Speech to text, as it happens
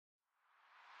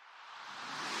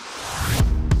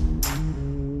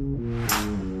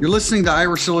You're listening to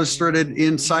Irish Illustrated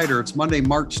Insider. It's Monday,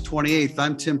 March 28th.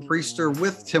 I'm Tim Priester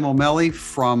with Tim O'Malley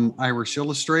from Irish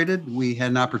Illustrated. We had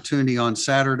an opportunity on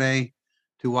Saturday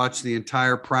to watch the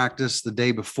entire practice. The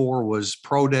day before was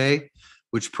Pro Day,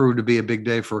 which proved to be a big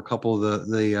day for a couple of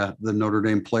the Notre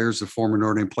Dame players, the former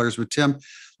Notre Dame players. But Tim,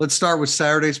 let's start with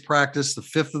Saturday's practice, the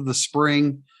 5th of the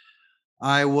spring.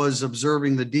 I was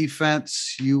observing the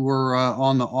defense. You were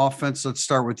on the offense. Let's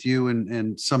start with you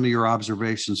and some of your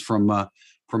observations from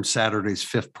Saturday's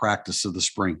 5th practice of the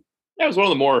spring. Yeah, it was one of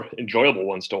the more enjoyable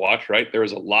ones to watch, right? There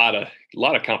was a lot of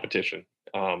competition.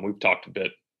 We've talked a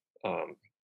bit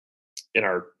in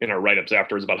our write-ups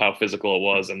afterwards about how physical it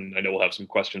was, and I know we'll have some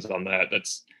questions on that.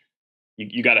 That's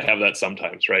you got to have that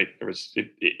sometimes, right?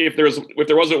 If there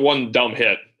wasn't one dumb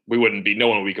hit, no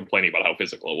one would be complaining about how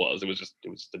physical it was. It was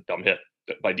a dumb hit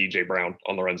by DJ Brown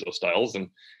on Lorenzo Styles, and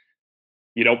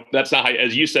that's not how,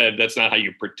 as you said, that's not how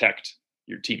you protect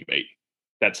your teammate.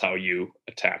 That's how you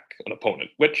attack an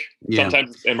opponent, which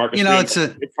sometimes, and Marcus,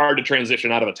 it's hard to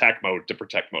transition out of attack mode to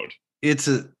protect mode.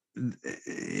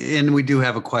 And we do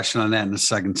have a question on that in the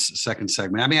second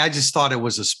segment. I mean, I just thought it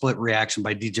was a split reaction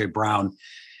by DJ Brown,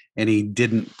 and he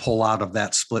didn't pull out of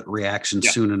that split reaction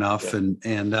soon enough. Yeah.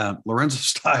 And Lorenzo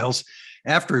Styles,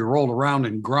 after he rolled around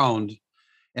and groaned,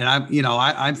 and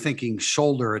I'm thinking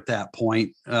shoulder at that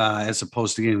point, as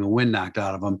opposed to getting the wind knocked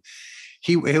out of him.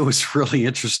 It was really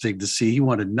interesting to see. He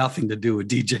wanted nothing to do with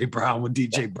DJ Brown when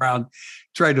DJ Brown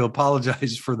tried to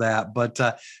apologize for that, but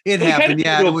it happened.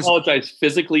 Yeah, it was apologize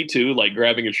physically too, like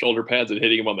grabbing his shoulder pads and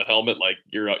hitting him on the helmet, like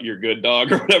you're good,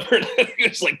 dog, or whatever.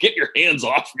 It's like, get your hands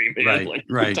off me, man.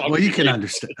 Right. Well, you can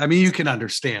understand. I mean, you can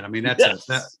understand. I mean,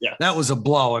 that was a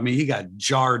blow. I mean, he got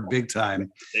jarred big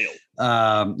time.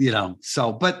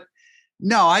 So, but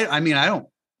no, I mean, I don't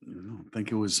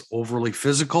think it was overly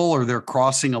physical or they're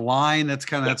crossing a line.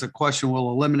 That's a question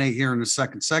we'll eliminate here in the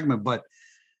second segment. But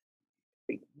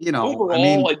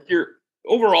overall,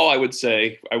 I would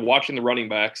say I'm watching the running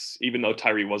backs, even though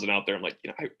Tyree wasn't out there. I'm like,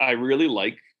 I really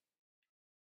like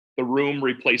the room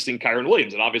replacing Kyren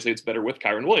Williams, and obviously it's better with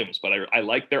Kyren Williams. But I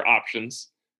like their options.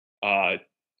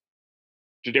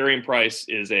 Jadarian Price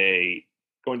is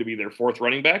going to be their 4th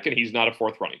running back, and he's not a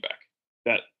 4th running back.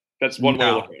 That's one way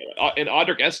of looking at it. And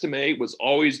Audric Estime was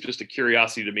always just a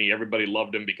curiosity to me. Everybody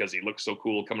loved him because he looked so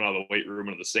cool coming out of the weight room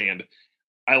into the sand.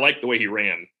 I like the way he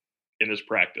ran in this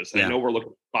practice. Yeah. I know we're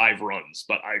looking at 5 runs,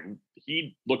 but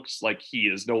he looks like he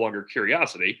is no longer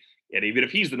curiosity. And even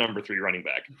if he's the number 3 running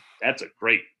back, that's a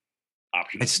great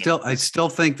option. I still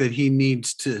think that he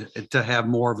needs to have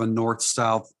more of a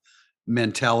north-south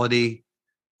mentality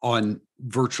on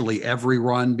virtually every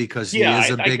run because he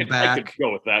is a big back. I could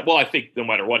go with that. Well, I think no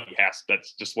matter what he has,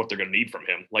 that's just what they're going to need from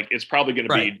him. Like, it's probably going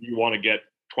to be, do you want to get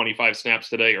 25 snaps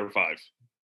today or 5?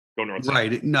 Go north.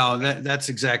 Right. No, that's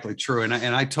exactly true. And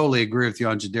I totally agree with you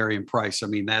on Jadarian Price. I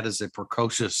mean, that is a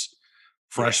precocious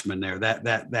freshman there.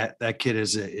 That kid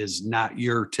is not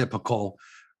your typical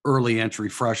early entry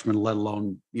freshman, let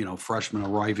alone, freshman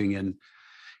arriving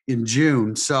in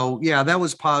June. So yeah, that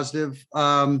was positive.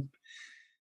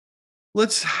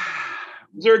 Was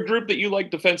there a group that you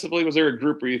liked defensively? Was there a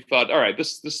group where you thought, all right,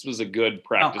 this was a good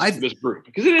practice, this group?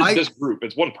 Because it is this group.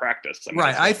 It's one practice. I mean,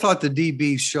 I thought the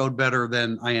DBs showed better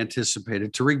than I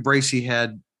anticipated. Tariq Bracy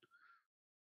had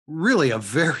really a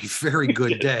very, very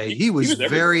good day. He was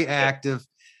very active.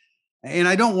 And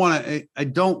I don't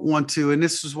want to, and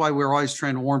this is why we're always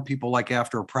trying to warn people, like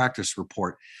after a practice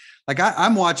report. Like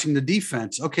I'm watching the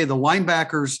defense. Okay, the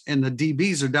linebackers and the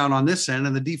DBs are down on this end,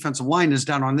 and the defensive line is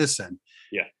down on this end.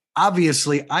 Yeah.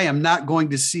 Obviously, I am not going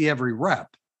to see every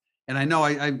rep, and I know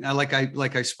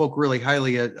I spoke really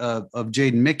highly of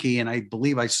Jaden Mickey, and I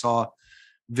believe I saw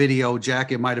video,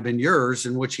 Jack. It might have been yours,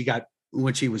 in which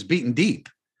he was beaten deep,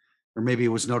 or maybe it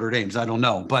was Notre Dame's. I don't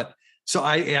know, but so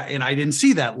I didn't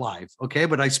see that live. Okay,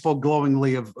 but I spoke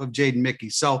glowingly of Jaden Mickey.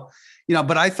 So.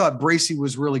 But I thought Bracy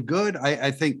was really good.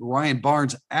 I think Ryan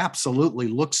Barnes absolutely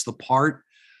looks the part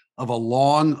of a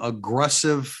long,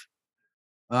 aggressive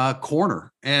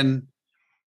corner. And,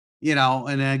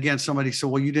 and again, somebody said,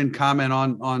 well, you didn't comment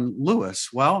on Lewis.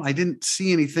 Well, I didn't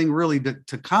see anything really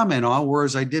to comment on,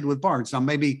 whereas I did with Barnes. Now,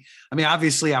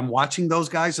 obviously I'm watching those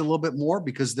guys a little bit more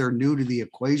because they're new to the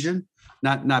equation,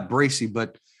 not Bracy,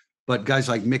 but guys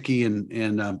like Mickey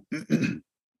and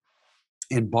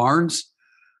Barnes.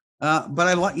 But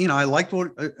I liked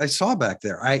what I saw back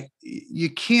there.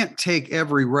 You can't take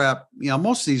every rep.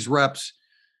 Most of these reps,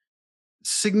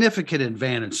 significant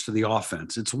advantage to the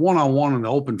offense. It's one-on-one in the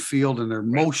open field, and they're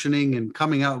motioning and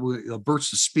coming out with a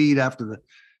burst of speed after the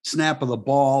snap of the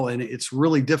ball, and it's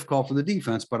really difficult for the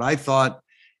defense. But I thought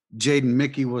Jaden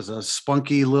Mickey was a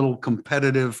spunky little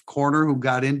competitive corner who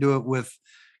got into it with,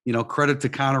 credit to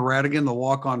Connor Radigan, the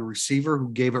walk-on receiver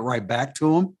who gave it right back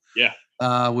to him.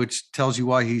 Yeah. Which tells you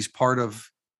why he's part of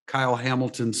Kyle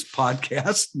Hamilton's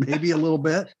podcast, maybe a little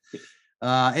bit.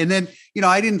 And then,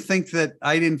 I didn't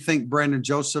think Brandon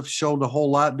Joseph showed a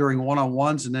whole lot during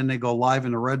one-on-ones, and then they go live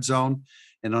in the red zone.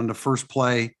 And on the first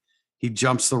play, he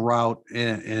jumps the route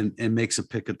and makes a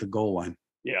pick at the goal line.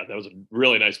 Yeah, that was a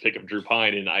really nice pick of Drew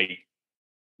Pine. And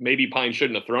maybe Pine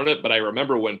shouldn't have thrown it, but I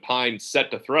remember when Pine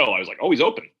set to throw, I was like, oh, he's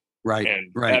open. Right. And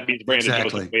right. that means Brandon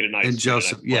Joseph made a nice. And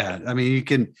Joseph, yeah. I mean,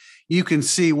 you can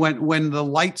see when the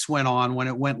lights went on, when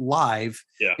it went live.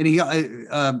 Yeah. And he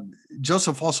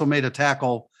Joseph also made a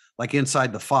tackle like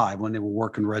inside the 5 when they were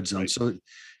working red zone. Right. So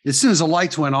as soon as the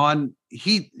lights went on,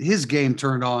 his game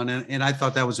turned on, and I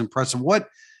thought that was impressive.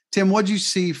 Tim, what'd you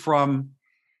see from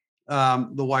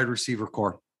the wide receiver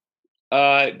core?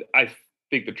 I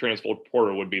think the transfer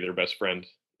portal would be their best friend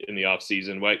in the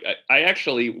offseason. I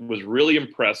actually was really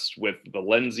impressed with the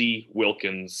Lindsey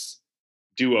Wilkins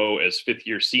duo as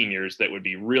fifth-year seniors that would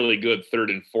be really good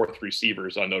third and fourth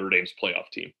receivers on Notre Dame's playoff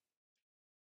team.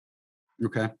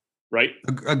 Okay. Right?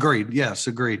 Agreed. Yes,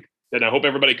 agreed. And I hope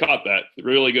everybody caught that.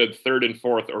 Really good third and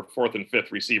fourth or fourth and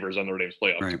fifth receivers on Notre Dame's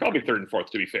playoff. Right. Probably third and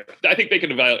fourth, to be fair. I think they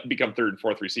can become third and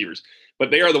fourth receivers.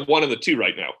 But they are the 1 and the 2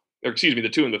 right now. Or excuse me, the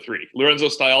 2 and the 3. Lorenzo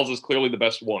Styles is clearly the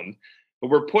best one. But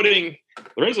we're putting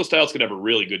Lorenzo Styles could have a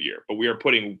really good year, but we are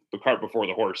putting the cart before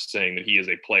the horse, saying that he is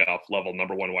a playoff level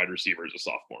number 1 wide receiver as a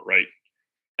sophomore, right?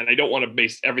 And I don't want to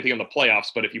base everything on the playoffs,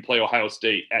 but if you play Ohio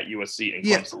State at USC and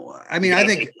Clemson, I mean, I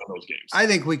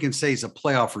think we can say he's a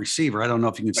playoff receiver. I don't know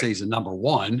if you can say he's a number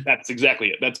 1. That's exactly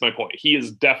it. That's my point. He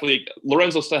is definitely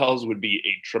Lorenzo Styles would be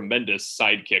a tremendous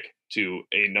sidekick to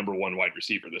a number 1 wide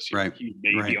receiver this year. Right. He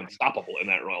may be unstoppable in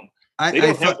that realm. They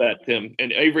don't have that, Tim.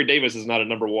 And Avery Davis is not a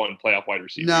number 1 playoff wide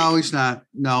receiver. No, he's not.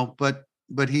 No, but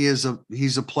he's a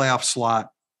playoff slot.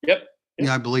 Yep.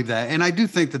 Yeah, I believe that. And I do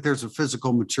think that there's a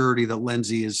physical maturity that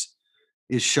Lindsey is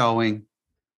showing.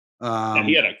 And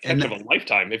he had a catch of a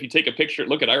lifetime. If you take a picture,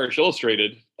 look at Irish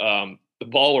Illustrated, the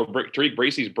ball where Tariq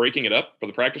Bracy's breaking it up for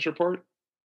the practice report,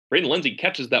 Braden Lindsey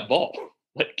catches that ball.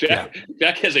 Like Jack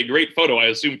has a great photo, I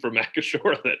assume, from Mac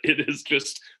Ashore that it is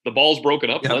just the ball's broken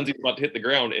up. Yep. Lindsey's about to hit the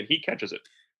ground and he catches it.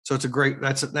 So it's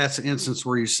that's an instance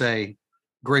where you say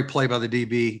great play by the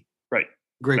DB. Right.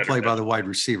 Great play by the wide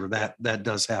receiver. That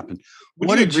does happen.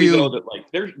 What did you know that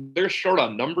like they're short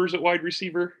on numbers at wide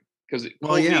receiver? Because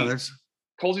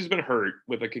Colsey's been hurt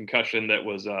with a concussion that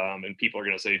was and people are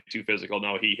gonna say too physical.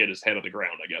 No, he hit his head on the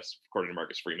ground, I guess, according to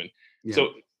Marcus Freeman. Yeah.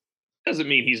 So doesn't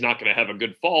mean he's not going to have a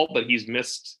good fall, but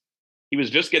he was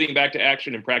just getting back to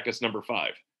action in practice number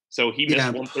 5. So he missed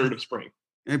 1/3 of spring.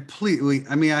 And please,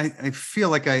 I feel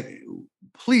like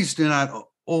please do not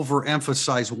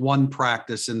overemphasize one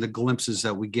practice and the glimpses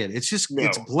that we get. It's just,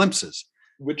 it's glimpses.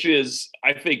 Which is,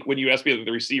 I think when you asked me about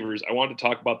the receivers, I wanted to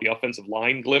talk about the offensive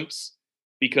line glimpse,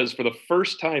 because for the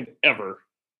first time ever,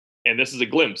 and this is a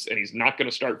glimpse, and he's not going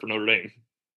to start for Notre Dame,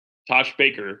 Tosh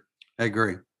Baker. I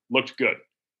agree. Looked good.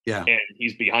 Yeah. And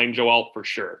he's behind Joe Alt for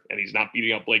sure. And he's not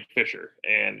beating up Blake Fisher.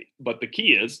 But the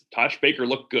key is Tosh Baker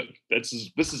looked good. This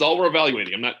is all we're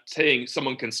evaluating. I'm not saying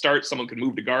someone can start, someone can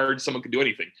move to guard, someone can do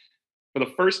anything. For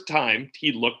the first time,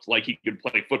 he looked like he could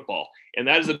play football. And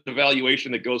that is an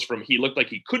evaluation that goes from he looked like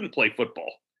he couldn't play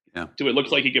football to it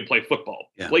looks like he could play football.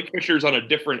 Yeah. Blake Fisher's on a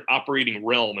different operating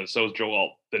realm, and so is Joe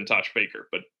Alt than Tosh Baker.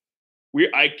 But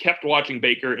I kept watching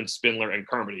Baker and Spindler and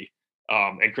Carmody.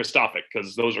 And Kristofic,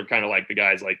 because those are kind of like the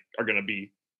guys like are going to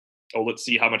be, let's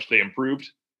see how much they improved.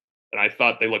 And I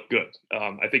thought they looked good.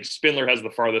 I think Spindler has the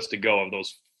farthest to go of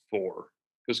those 4,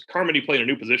 because Carmody playing a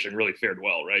new position really fared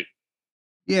well, right?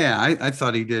 Yeah, I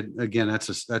thought he did. Again, that's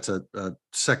a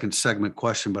second segment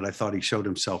question, but I thought he showed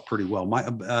himself pretty well. My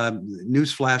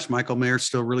newsflash: Michael Mayer's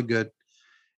still really good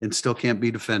and still can't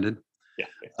be defended.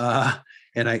 Yeah.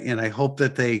 And I hope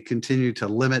that they continue to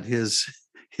limit his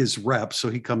reps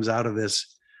so he comes out of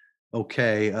this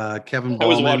okay. Kevin Ballman. I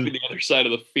was watching the other side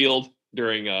of the field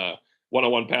during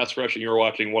one-on-one pass rush, and you were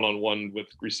watching one-on-one with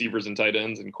receivers and tight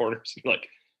ends and corners. Like,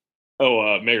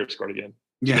 Mayer scored again.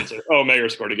 Yeah. Mayer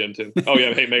scored again too. Oh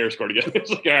yeah, hey, Mayer scored again. It's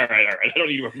like, all right. I don't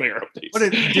need more Mayer updates.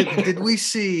 What did we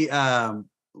see?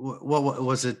 What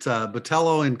was it?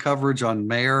 Botello in coverage on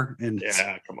Mayer? And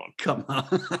yeah, come on.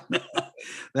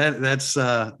 That's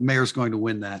Mayer's going to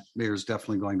win that. Mayer's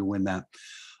definitely going to win that.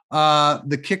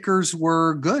 The kickers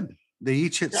were good. They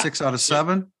each hit 6 out of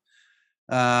 7.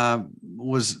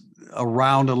 Was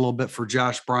around a little bit for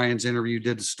Josh Bryan's interview.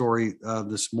 Did a story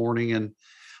this morning, and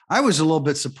I was a little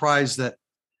bit surprised that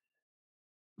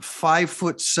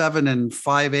 5'7" and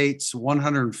 5'8",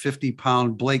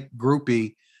 150-pound Blake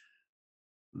Groupie,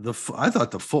 I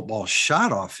thought the football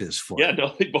shot off his foot. Yeah,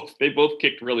 no, they both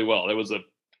kicked really well. That was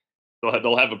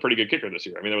they'll have a pretty good kicker this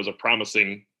year. I mean, there was a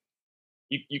promising.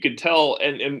 You could tell,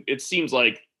 and it seems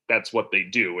like that's what they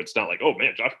do. It's not like, oh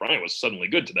man, Josh Bryant was suddenly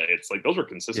good today. It's like those were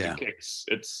consistent kicks.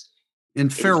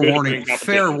 And fair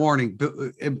warning,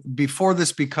 before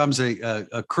this becomes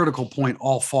a critical point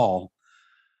all fall,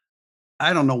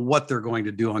 I don't know what they're going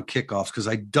to do on kickoffs because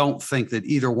I don't think that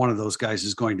either one of those guys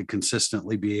is going to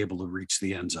consistently be able to reach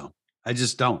the end zone. I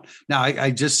just don't. Now, I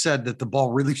just said that the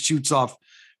ball really shoots off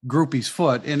Groupie's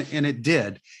foot, and it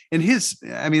did. And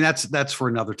that's for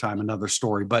another time, another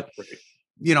story. But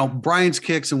Brian's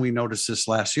kicks, and we noticed this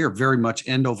last year, very much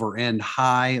end over end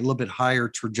high, a little bit higher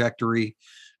trajectory,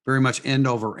 very much end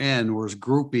over end, whereas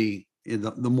Groupie,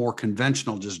 the more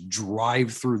conventional, just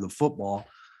drive through the football.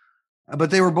 But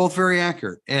they were both very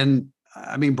accurate. And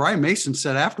I mean, Brian Mason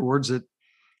said afterwards that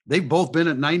they've both been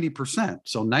at 90%.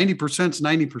 So 90% is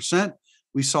 90%.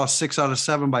 We saw 6 out of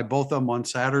 7 by both of them on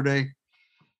Saturday.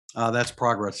 That's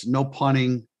progress. No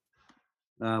punting.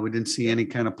 We didn't see any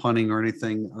kind of punting or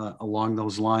anything along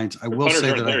those lines. I will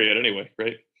say that there yet anyway,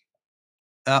 right?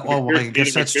 Well, I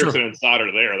guess that's true. And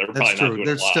Sauter there. They're probably not doing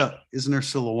a lot. Isn't there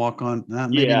still a walk on?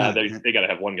 They got to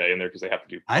have one guy in there because they have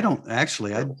to do. I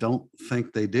don't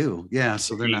think they do. Yeah,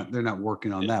 so they're not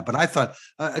working on that. But I thought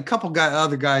a couple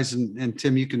other guys, and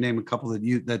Tim, you can name a couple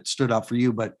that stood out for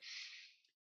you. But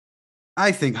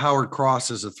I think Howard Cross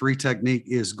as a 3 technique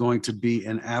is going to be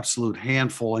an absolute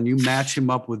handful. And you match him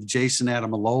up with Jason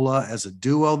Adamalola as a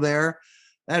duo there,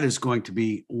 that is going to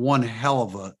be one hell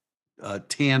of a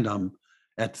tandem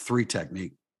at 3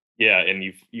 technique. Yeah, and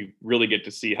you really get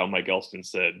to see how Mike Elston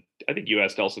said. I think you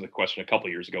asked Elston the question a couple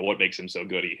of years ago. What makes him so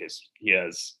good? He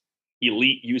has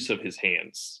elite use of his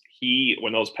hands.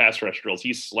 When those pass rush drills,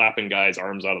 he's slapping guys'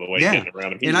 arms out of the way, getting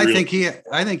around him. And I think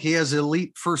he has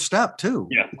elite first step too.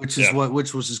 Yeah,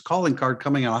 which was his calling card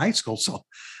coming out of high school. So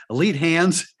elite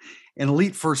hands and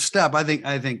elite first step. I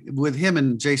think with him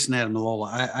and Jason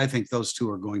Adamalola, I think those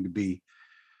two are going to be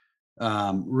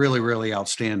really, really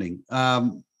outstanding.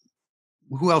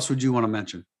 Who else would you want to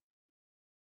mention?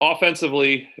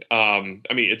 Offensively, I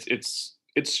mean, it's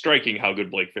striking how good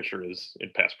Blake Fisher is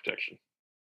in pass protection.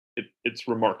 It's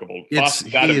remarkable. He's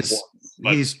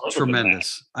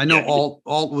tremendous. I know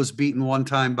Alt was beaten one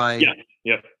time by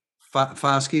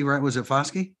Foskey, right? Was it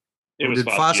Foskey? Did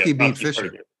Foskey beat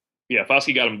Fisher? Yeah,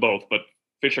 Foskey got them both, but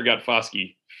Fisher got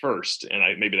Foskey first, and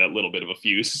maybe that little bit of a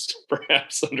fuse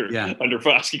perhaps under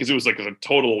Foskey because it was like a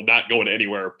total not going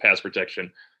anywhere pass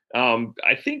protection. I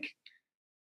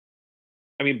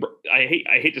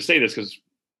hate to say this because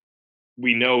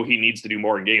we know he needs to do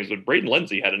more in games, but Braden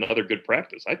Lenzy had another good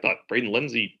practice. I thought Braden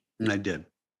Lenzy. I did.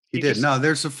 He did. No,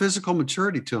 there's a physical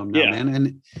maturity to him now,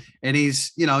 man. And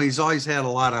he's always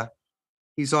had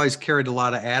he's always carried a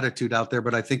lot of attitude out there,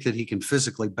 but I think that he can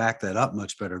physically back that up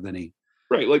much better than he.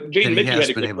 Right. Like Jaden Mickey had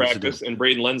a good practice and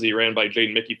Braden Lenzy ran by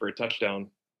Jaden Mickey for a touchdown,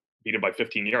 beat him by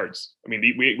 15 yards. I mean,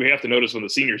 we have to notice when the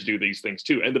seniors do these things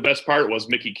too. And the best part was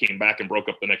Mickey came back and broke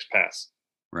up the next pass.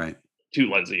 Right. To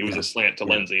Lenzy. It was a slant to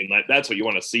Lenzy. And that's what you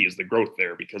want to see is the growth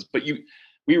there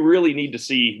we really need to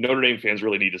see, Notre Dame fans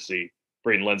really need to see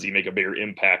Braden Lenzy make a bigger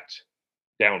impact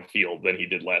downfield than he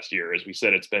did last year. As we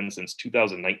said, it's been since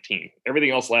 2019.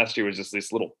 Everything else last year was just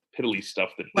this little piddly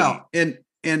stuff and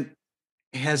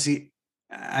has he,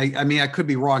 I mean, I could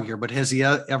be wrong here, but has he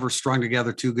ever strung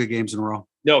together 2 good games in a row?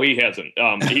 No, he hasn't.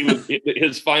 He was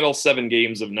his final 7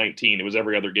 games of 19. It was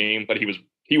every other game, but he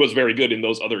was very good in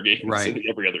those other games. Right. In the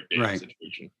every other game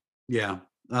situation. Yeah.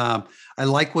 I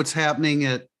like what's happening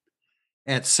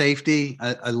at safety.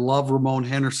 I love Ramon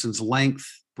Henderson's length.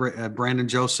 Brandon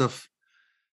Joseph,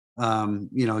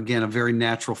 again, a very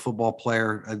natural football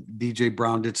player. DJ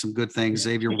Brown did some good things.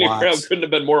 Xavier Watts Brown couldn't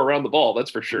have been more around the ball.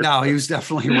 That's for sure. No, he was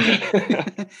definitely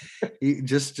around. He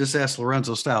just asked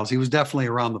Lorenzo Styles. He was definitely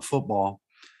around the football.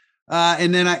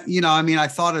 And then I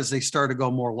thought as they started to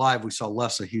go more live, we saw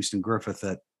less of Houston Griffith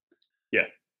at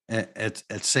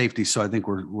safety. So I think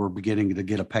we're beginning to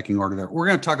get a pecking order there. We're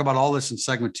going to talk about all this in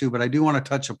segment 2, but I do want to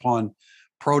touch upon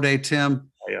Pro Day, Tim.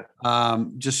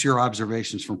 Just your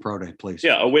observations from Pro Day, please.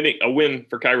 Yeah, a win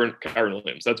for Kyron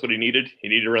Williams. That's what he needed. He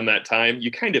needed to run that time.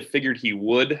 You kind of figured he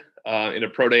would in a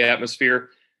Pro Day atmosphere.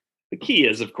 The key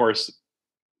is, of course,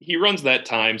 he runs that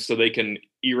time so they can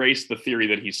erase the theory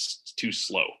that he's too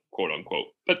slow, quote unquote.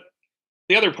 But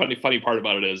the other funny part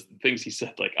about it is the things he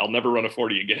said, like, I'll never run a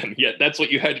 40 again. Yet that's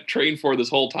what you had to train for this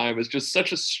whole time. It's just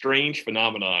such a strange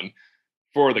phenomenon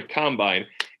for the combine.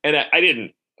 And I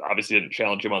didn't obviously didn't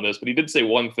challenge him on this, but he did say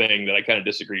one thing that I kind of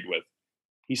disagreed with.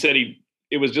 He said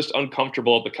it was just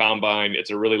uncomfortable at the combine. It's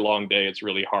a really long day. It's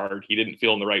really hard. He didn't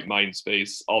feel in the right mind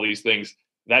space, all these things.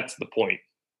 That's the point.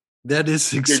 That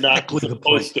is exactly the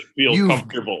point. Supposed to feel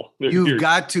comfortable. You've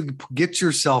got to get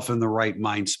yourself in the right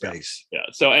mind space. Yeah.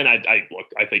 So, and I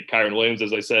think Kyren Williams,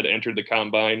 as I said, entered the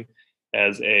combine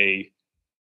as a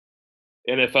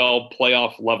NFL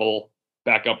playoff level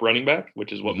backup running back,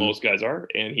 which is what most guys are.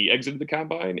 And he exited the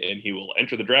combine, and he will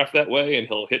enter the draft that way, and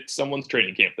he'll hit someone's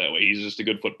training camp that way. He's just a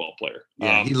good football player.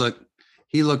 Yeah, he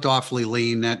looked awfully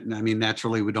lean.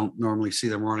 Naturally, we don't normally see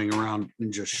them running around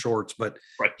in just shorts, but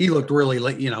he looked really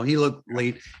late. He looked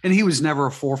lean, and he was never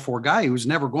a 4.4 guy. He was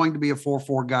never going to be a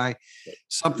 4.4 guy.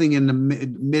 Something in the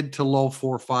mid to low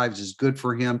 4.5s is good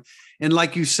for him. And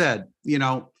like you said,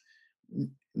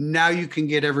 now you can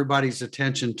get everybody's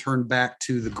attention turned back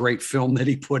to the great film that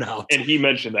he put out. And he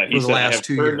mentioned that. He said,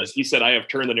 he said, I have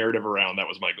turned the narrative around. That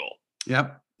was my goal.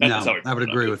 Yep. I would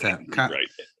agree with that. Right.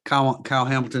 Kyle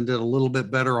Hamilton did a little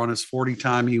bit better on his 40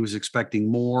 time. He was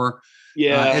expecting more.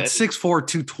 Yeah. At 6'4",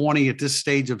 220 at this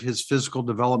stage of his physical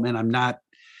development, I'm not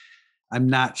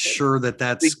sure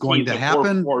that's going to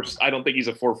happen. I don't think he's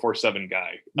a 4.47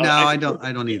 guy. No, I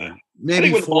don't either. Maybe I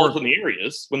think when the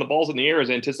ball's in the air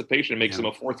is anticipation makes him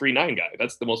a 4.39 guy.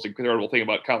 That's the most incredible thing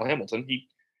about Kyle Hamilton.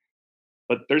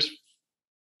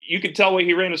 You could tell when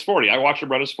he ran his 40. I watched him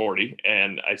run his 40,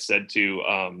 and I said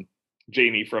to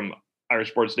Jamie from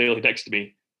Irish Sports Daily next to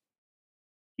me,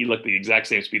 he looked the exact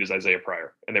same speed as Isaiah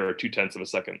Pryor, and they were 0.2 of a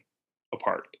second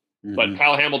apart. Mm-hmm. But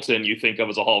Kyle Hamilton, you think of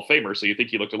as a Hall of Famer, so you think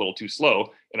he looked a little too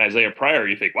slow. And Isaiah Pryor,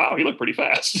 you think, wow, he looked pretty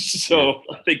fast. So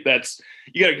I think that's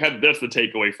the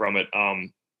takeaway from it.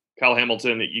 Kyle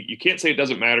Hamilton, you can't say it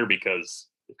doesn't matter, because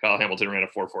if Kyle Hamilton ran a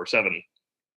 4.47,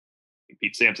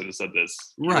 Pete Sampson has said this.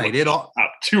 Right. It all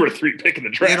 2 or 3 pick in the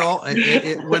draft.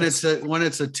 When it's a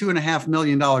 $2.5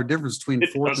 million difference between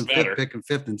fourth and fifth pick and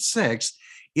fifth and sixth,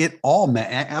 it all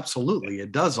absolutely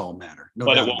it does all matter.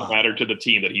 But it won't matter to the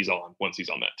team that he's on once he's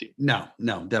on that team. No,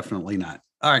 definitely not.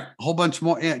 All right, a whole bunch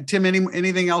more. Tim,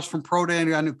 anything else from Pro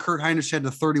Day? I knew Kurt Hinish had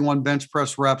the 31 bench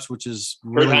press reps, which is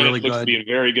really good. Looks to be in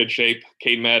very good shape.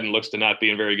 Cade Madden looks to not be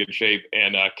in very good shape,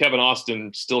 and Kevin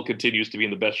Austin still continues to be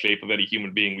in the best shape of any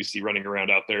human being we see running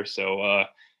around out there. So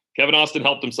Kevin Austin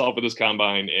helped himself with his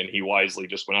combine, and he wisely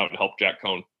just went out and helped Jack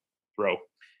Cohn throw.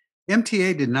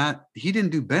 MTA didn't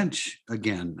do bench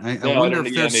again. I wonder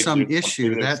if there's some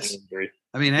issue.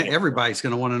 Everybody's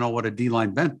going to want to know what a D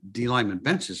lineman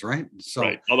bench is, right? So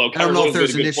right. Although I don't know if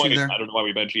there's an issue there. I don't know why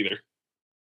we bench either.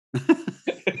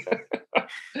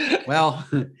 Well,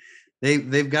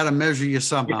 they've got to measure you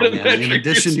somehow, man. In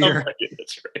addition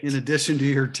to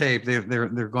your tape,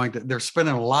 they're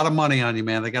spending a lot of money on you,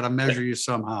 man. They got to measure you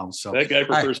somehow. So that guy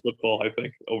prefers football, I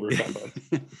think, over combine.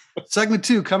 Segment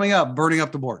 2 coming up, burning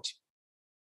up the boards.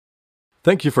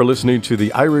 Thank you for listening to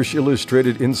the Irish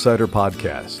Illustrated Insider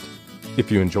Podcast. If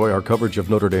you enjoy our coverage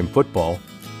of Notre Dame football,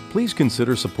 please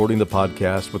consider supporting the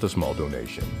podcast with a small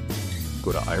donation.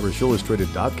 Go to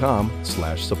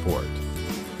irishillustrated.com/support.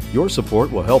 Your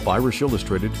support will help Irish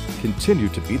Illustrated continue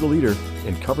to be the leader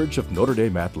in coverage of Notre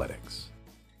Dame athletics.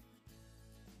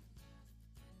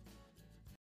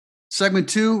 Segment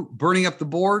 2, burning up the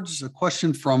boards. A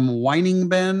question from Whining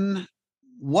Ben.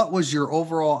 What was your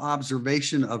overall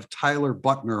observation of Tyler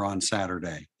Buchner on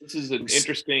Saturday? This is an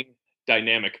interesting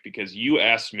dynamic, because you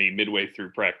asked me midway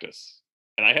through practice,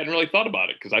 and I hadn't really thought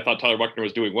about it because I thought Tyler Buchner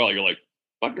was doing well. You're like,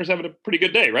 Buckner's having a pretty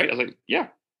good day, right? I was like, yeah,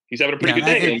 he's having a pretty good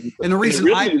day. And the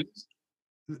reason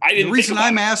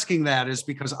I'm asking that is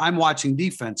because I'm watching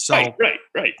defense. So right.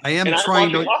 I am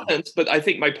trying to offense, but I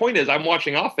think my point is I'm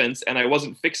watching offense, and I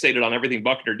wasn't fixated on everything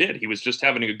Buchner did. He was just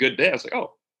having a good day. I was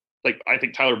like, I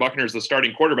think Tyler Buchner is the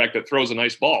starting quarterback that throws a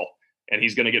nice ball, and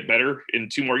he's going to get better in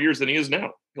 2 more years than he is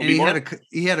now. He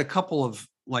had a couple of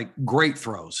great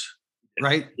throws,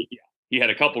 right? Yeah. He had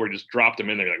a couple where he just dropped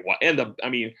them in there. Like, what? And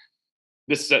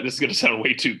this is going to sound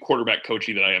way too quarterback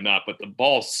coachy that I am not, but the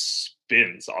ball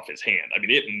spins off his hand.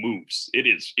 It moves. It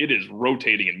is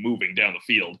rotating and moving down the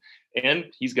field, and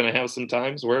he's going to have some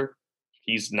times where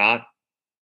he's not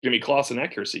Jimmy Clausen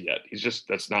accuracy yet.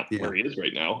 That's not where he is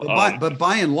right now. But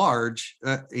by and large,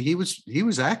 he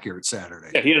was accurate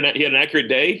Saturday. Yeah, he had an accurate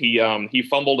day. He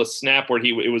fumbled a snap where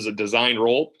it was a design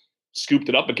roll, scooped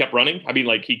it up and kept running.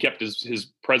 He kept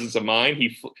his presence of mind.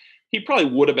 He probably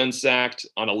would have been sacked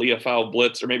on a Leah foul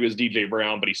blitz, or maybe it was DJ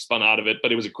Brown, but he spun out of it.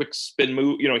 But it was a quick spin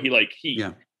move.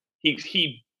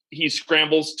 He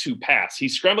scrambles to pass.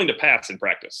 He's scrambling to pass in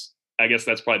practice. I guess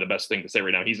that's probably the best thing to say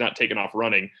right now. He's not taking off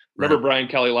running. Remember Brian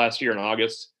Kelly last year in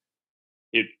August?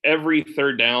 every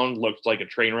third down looked like a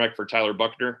train wreck for Tyler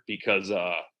Buchner because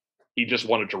he just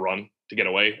wanted to run to get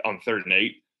away on 3rd and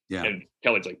 8. Yeah. And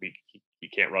Kelly's like, he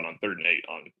can't run on 3rd and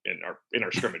 8 in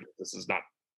our scrimmage. This is not.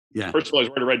 Yeah. First of all, he's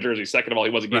wearing a red jersey. Second of all, he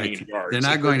wasn't giving any yards. They're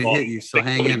not going to hit you, so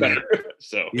hang in there.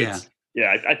 So yeah,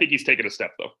 I think he's taken a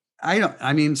step though.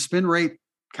 I mean, spin rate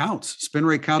counts. Spin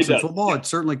rate counts in football. Yeah. It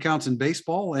certainly counts in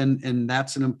baseball, and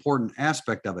that's an important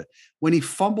aspect of it. When he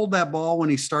fumbled that ball, when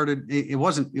he started, it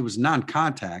was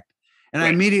non-contact, and right.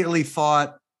 I immediately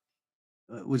thought,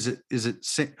 is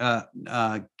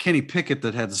it Kenny Pickett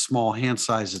that had the small hand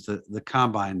size at the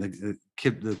combine,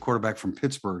 the quarterback from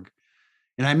Pittsburgh.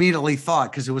 And I immediately thought,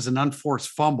 because it was an unforced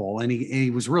fumble, and he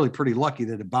was really pretty lucky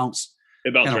that it bounced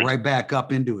right back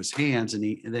up into his hands, and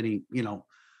then he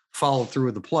followed through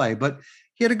with the play. But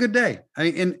he had a good day.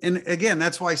 And again,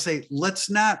 that's why I say, let's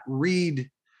not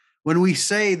read when we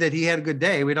say that he had a good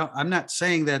day. I'm not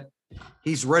saying that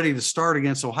he's ready to start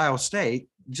against Ohio State.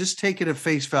 Just take it at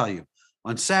face value.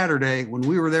 On Saturday, when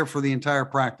we were there for the entire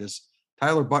practice,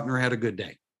 Tyler Buchner had a good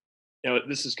day.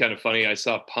 This is kind of funny. I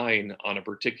saw Pine on a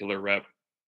particular rep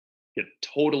get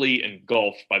totally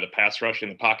engulfed by the pass rush in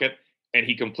the pocket, and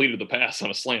he completed the pass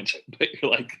on a slant. But you're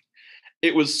like,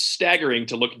 it was staggering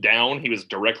to look down. He was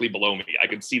directly below me. I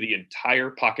could see the entire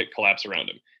pocket collapse around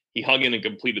him. He hung in and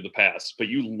completed the pass, but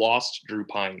you lost Drew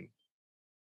Pine.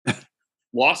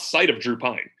 Lost sight of Drew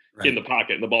Pine in the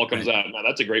pocket, and the ball comes out. Now,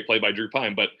 that's a great play by Drew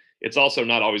Pine, but it's also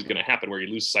not always going to happen where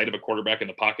you lose sight of a quarterback in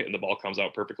the pocket and the ball comes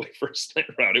out perfectly for a slant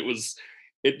route.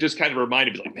 It just kind of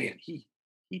reminded me, like, man, he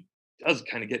does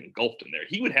kind of get engulfed in there.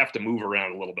 He would have to move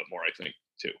around a little bit more, I think,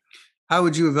 too. How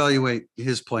would you evaluate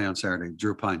his play on Saturday,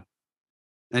 Drew Pine?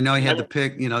 I know he had the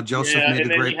pick, Joseph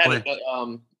made a great play.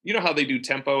 You know how they do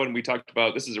tempo, and we talked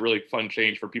about, this is a really fun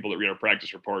change for people that read our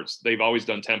practice reports. They've always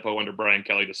done tempo under Brian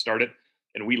Kelly to start it.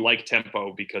 And we like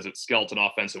tempo because it's skeleton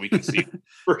offense, and we can see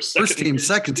first team,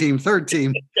 second team, third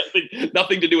team.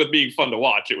 Nothing to do with being fun to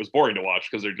watch. It was boring to watch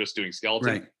because they're just doing skeleton.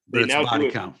 Right. But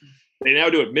They now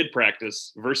do it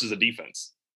mid-practice versus a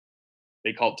defense.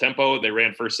 They called tempo. They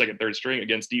ran first, second, third string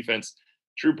against defense.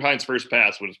 Drew Pine's first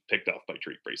pass was picked off by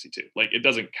Tariq Bracy too. Like, it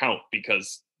doesn't count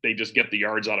because they just get the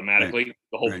yards automatically. Right.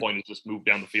 The whole point is just move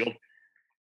down the field.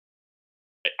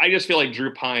 I just feel like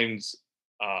Drew Pine's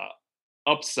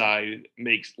upside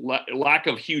makes lack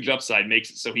of huge upside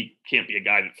makes it so he can't be a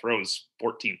guy that throws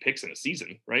 14 picks in a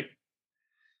season, right?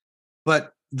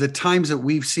 But the times that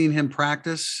we've seen him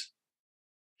practice,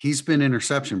 he's been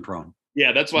interception prone.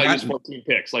 Yeah, that's why he was 14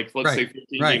 picks. Like, let's say 15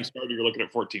 games started, you're looking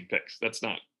at 14 picks.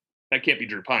 That can't be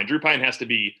Drew Pine. Drew Pine has to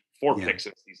be 4 picks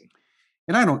in a season.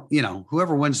 And I don't,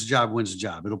 whoever wins the job wins the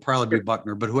job. It'll probably be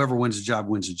Buchner, but whoever wins the job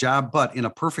wins the job. But in a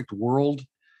perfect world,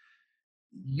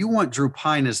 you want Drew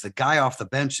Pine as the guy off the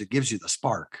bench that gives you the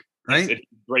spark, right? He's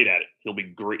great at it. He'll be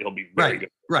great. He'll be very good.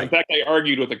 Right. In fact, I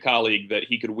argued with a colleague that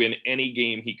he could win any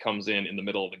game he comes in the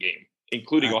middle of the game,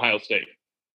 including Ohio State.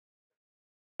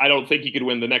 I don't think he could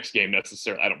win the next game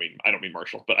necessarily. I don't mean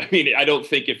Marshall, but I don't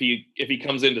think if he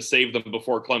comes in to save them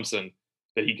before Clemson,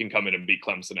 that he can come in and beat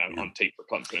Clemson on tape for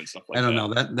Clemson and stuff like that. I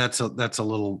don't know. That's a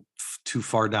little too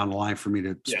far down the line for me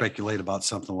to speculate about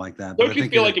something like that. Don't you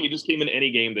feel like if he just came in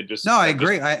any game that just... No, I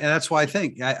agree. That's why I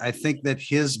think that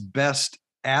his best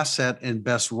asset and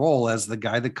best role as the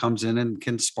guy that comes in and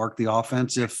can spark the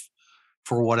offense if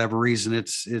for whatever reason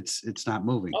it's not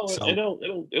moving. Oh, so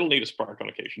it'll need a spark on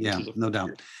occasion. Yeah, no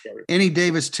doubt. Andy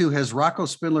Davis too. Has Rocco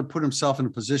Spindler put himself in a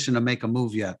position to make a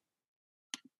move yet?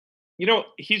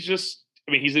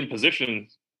 He's in position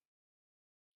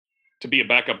to be a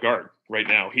backup guard right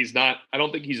now. He's not. I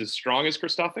don't think he's as strong as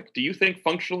Kristofic. Do you think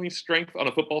functionally strength on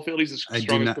a football field he's as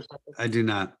strong as Kristofic? I do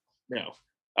not. No.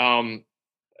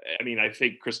 I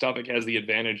think Kristofic has the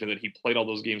advantage in that he played all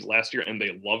those games last year, and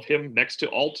they love him next to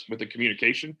Alt with the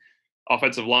communication.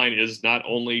 Offensive line is not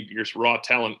only your raw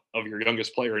talent of your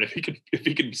youngest player, and if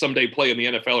he could someday play in the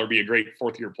NFL or be a great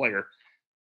fourth-year player,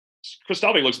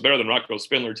 Kristofic looks better than Rocco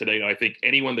Spindler today. I think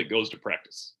anyone that goes to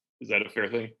practice, is that a fair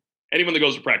thing? Anyone that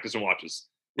goes to practice and watches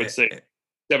would say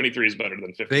 73 is better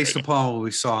than 50. Based upon what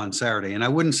we saw on Saturday. And I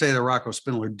wouldn't say that Rocco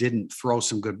Spindler didn't throw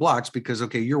some good blocks because,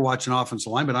 you're watching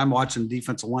offensive line, but I'm watching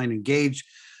defensive line engage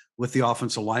with the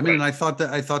offensive lineman. Right.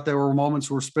 And I thought there were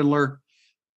moments where Spindler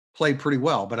played pretty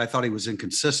well, but I thought he was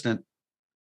inconsistent.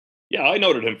 Yeah, I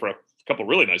noted him for a couple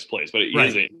really nice plays, but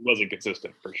he wasn't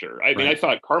consistent for sure. I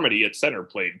thought Carmody at center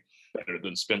played better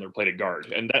than Spindler played at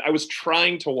guard. And I was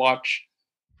trying to watch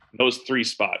those 3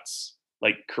 spots,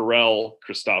 like Carell,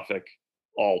 Kristofic,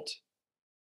 Alt.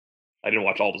 I didn't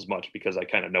watch Alt as much because I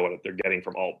kind of know what they're getting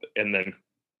from Alt. And then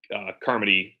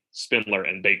Carmody, Spindler,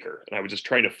 and Baker. And I was just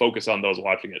trying to focus on those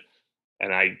watching it.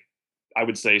 And I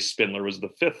would say Spindler was the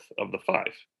fifth of the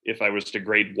five if I was to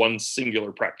grade one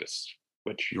singular practice,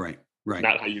 which Right. is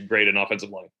not how you grade an offensive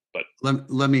line. But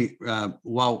Let me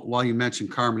while you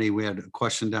mentioned Carmody, we had a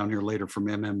question down here later from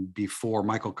MM before.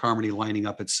 Michael Carmody lining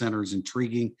up at center is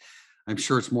intriguing. I'm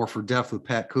sure it's more for depth with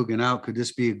Pat Coogan out. Could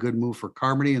this be a good move for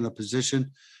Carmody in the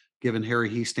position, given Harry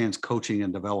Hiestands' coaching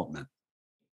and development?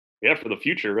 yeah, for the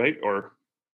future, right? Or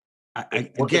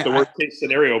if the again, worst case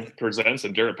scenario presents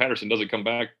and Jaret Patterson doesn't come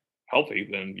back healthy,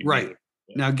 then you right.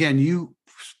 Now, again, you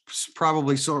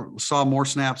probably saw more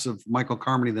snaps of Michael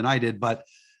Carmody than I did, but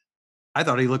I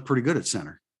thought he looked pretty good at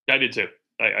center. I did too.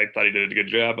 I thought he did a good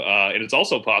job. And it's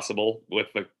also possible with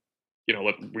the,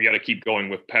 we got to keep going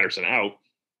with Patterson out.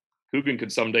 Coogan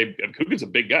could someday, Coogan's a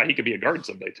big guy. He could be a guard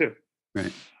someday too.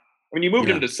 Right. I mean, you moved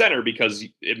him to center because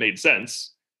it made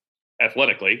sense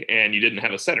athletically, and you didn't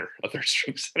have a center, a third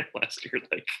string center last year.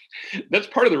 Like, that's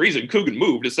part of the reason Coogan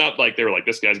moved. It's not like they were like,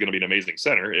 this guy's going to be an amazing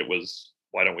center. It was,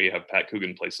 why don't we have Pat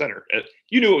Coogan play center?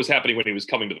 You knew what was happening when he was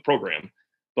coming to the program,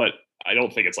 but I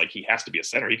don't think it's like he has to be a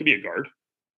center. He could be a guard.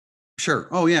 Sure.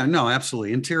 Oh yeah, no,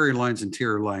 absolutely. Interior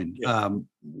line. Yeah.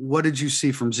 What did you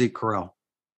see from Zeke Correll?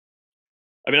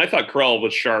 I mean, I thought Correll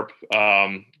was sharp.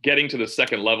 Getting to the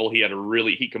second level,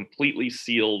 he completely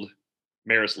sealed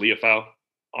Maris Liufau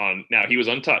on. Now he was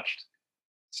untouched.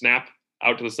 Snap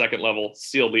out to the second level,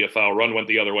 sealed Liufau. Run went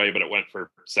the other way, but it went for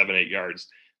 7-8 yards.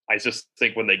 I just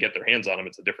think when they get their hands on him,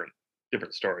 it's a different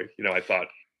story. I thought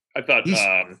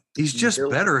he's just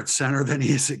better at center than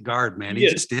he is at guard, man. He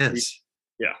just is.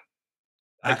 Yeah.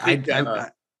 I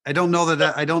don't know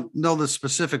that I don't know the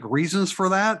specific reasons for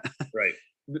that. Right.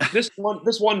 This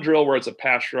one drill where it's a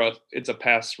pass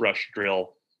rush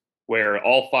drill where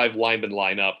all 5 linemen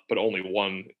line up, but only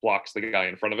one blocks the guy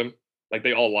in front of him. Like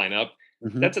they all line up.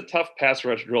 Mm-hmm. That's a tough pass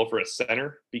rush drill for a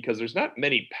center because there's not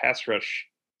many pass rush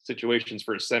situations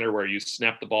for a center where you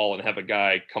snap the ball and have a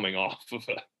guy coming off of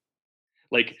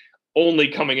only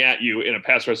coming at you in a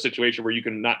pass rush situation where you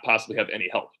can not possibly have any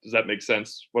help. Does that make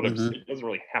sense? It doesn't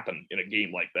really happen in a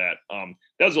game like that.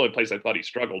 That was the only place I thought he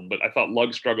struggled, but I thought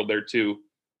Lugg struggled there too.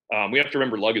 We have to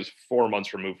remember Lugg is 4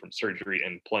 months removed from surgery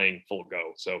and playing full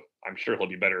go. So I'm sure he'll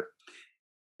be better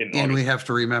in August. And we have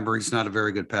to remember he's not a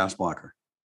very good pass blocker.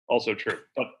 Also true.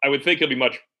 But I would think he'll be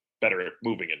much better at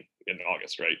moving in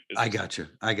August, right? I got you.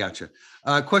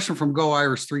 Question from Go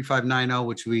Irish 3590,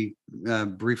 which we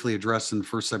briefly addressed in the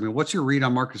first segment. What's your read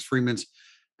on Marcus Freeman's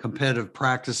competitive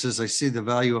practices? I see the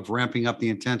value of ramping up the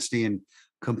intensity and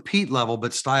compete level,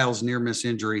 but Styles' near miss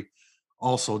injury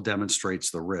also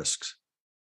demonstrates the risks.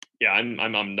 Yeah, I'm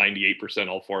 98%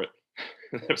 all for it.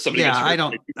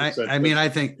 I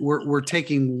think we're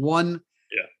taking one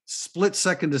split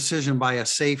second decision by a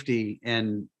safety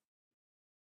and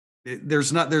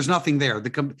there's nothing there. The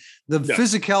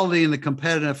physicality and the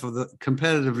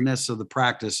competitiveness of the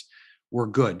practice were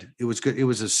good. It was good. It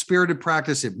was a spirited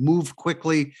practice. It moved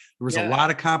quickly. There was a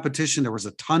lot of competition. There was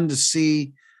a ton to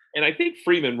see. And I think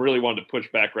Freeman really wanted to push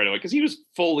back right away because he was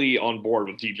fully on board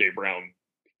with DJ Brown.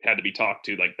 Had to be talked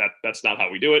to like that. That's not how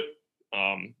we do it.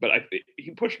 But he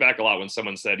pushed back a lot when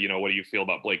someone said, what do you feel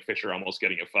about Blake Fisher almost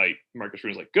getting a fight? Marcus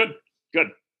Freeman's like, good.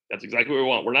 That's exactly what we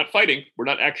want. We're not fighting. We're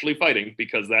not actually fighting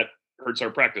because that hurts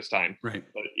our practice time. Right.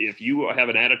 But if you have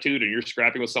an attitude and you're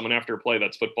scrapping with someone after a play,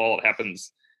 that's football. It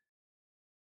happens.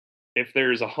 If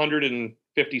there's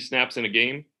 150 snaps in a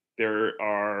game, there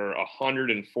are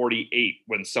 148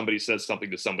 when somebody says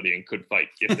something to somebody and could fight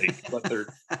if they let their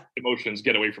emotions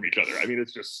get away from each other. I mean,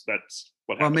 that's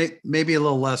what happens. Well, maybe a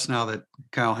little less now that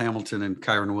Kyle Hamilton and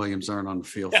Kyron Williams aren't on the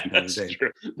field. That's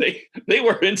true. They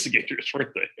were instigators,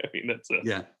 weren't they? I mean,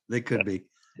 they could be.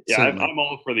 Yeah, I'm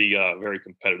all for the very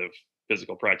competitive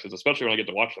physical practices, especially when I get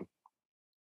to watch them.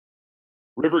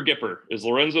 River Gipper, is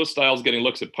Lorenzo Styles getting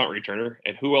looks at punt returner,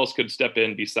 and who else could step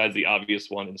in besides the obvious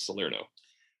one in Salerno?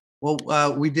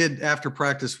 Well, we did after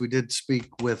practice. We did speak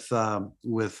with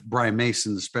Brian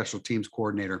Mason, the special teams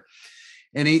coordinator,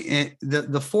 and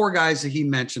the 4 guys that he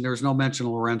mentioned. There was no mention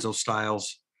of Lorenzo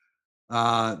Styles.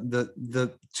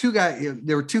 The 2 guys.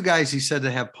 There were 2 guys he said to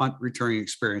have punt returning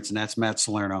experience, and that's Matt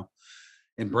Salerno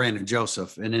and Brandon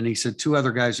Joseph. And then he said 2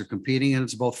 other guys are competing, and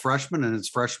it's both freshmen, and it's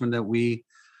freshmen that we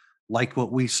like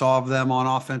what we saw of them on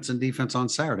offense and defense on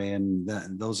Saturday, and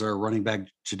those are running back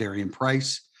Jadarian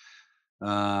Price.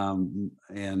 And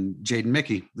Jaden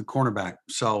Mickey, the cornerback.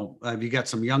 So you got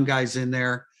some young guys in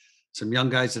there, some young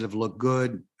guys that have looked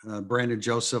good. Brandon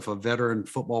Joseph, a veteran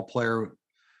football player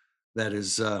that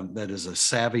is a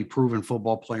savvy, proven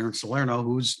football player in Salerno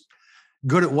who's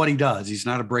good at what he does. He's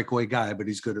not a breakaway guy, but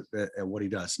he's good at what he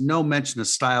does. No mention of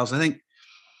Styles. I think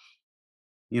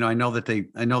I know they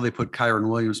put Kyron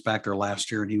Williams back there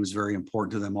last year, and he was very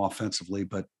important to them offensively.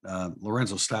 But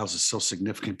Lorenzo Styles is so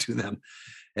significant to them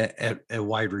at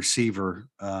wide receiver.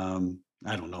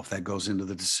 I don't know if that goes into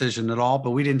the decision at all,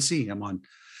 but we didn't see him on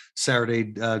Saturday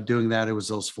doing that. It was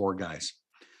those four guys.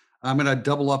 I'm going to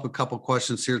double up a couple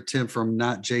questions here, Tim, from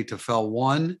Not J to Fell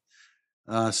One.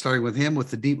 Starting with him, with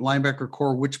the deep linebacker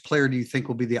core, which player do you think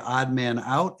will be the odd man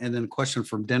out? And then a question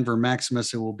from Denver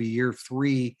Maximus. It will be year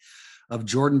 3 of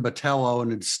Jordan Botelho,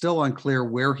 and it's still unclear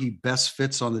where he best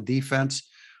fits on the defense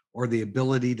or the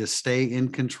ability to stay in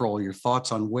control. Your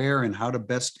thoughts on where and how to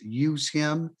best use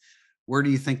him? Where do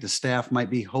you think the staff might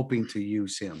be hoping to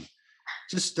use him?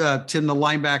 Just Tim, the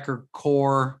linebacker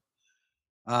core.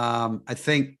 I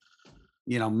think,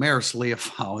 Maris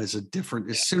Leofau is a different,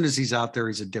 as soon as he's out there,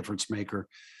 he's a difference maker.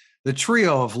 The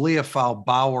trio of Leofau,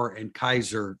 Bauer, and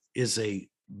Kaiser is a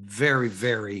very,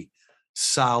 very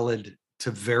solid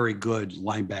to very good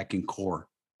linebacking core.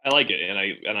 I like it.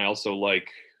 And I also like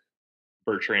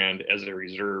Bertrand as a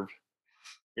reserve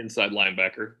inside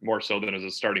linebacker, more so than as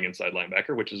a starting inside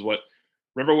linebacker, which is what,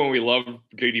 remember when we loved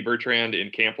JD Bertrand in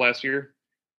camp last year?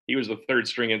 He was the third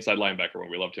string inside linebacker when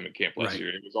we loved him in camp last year.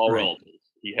 It was all relative.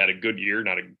 He had a good year,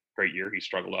 not a great year. He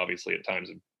struggled obviously at times.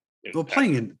 Well,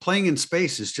 playing in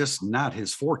space is just not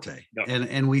his forte. No.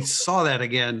 And we saw that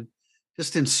again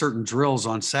just in certain drills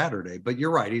on Saturday. But you're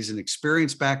right. He's an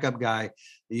experienced backup guy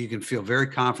that you can feel very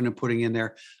confident putting in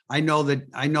there. I know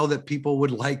that people would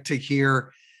like to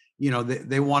hear,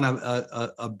 they want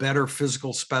a better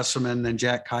physical specimen than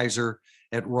Jack Kaiser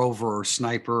at Rover or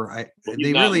Sniper.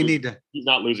 They really need to. He's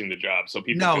not losing the job. So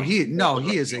people. No,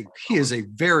 he is a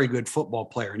very good football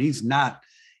player, and he's not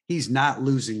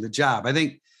losing the job. I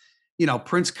think,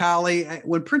 Prince Kollie.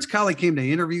 When Prince Kollie came to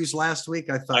interviews last week,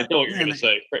 I thought, I know what you're going to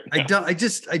say.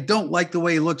 I don't like the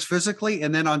way he looks physically.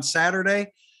 And then on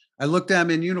Saturday, I looked at him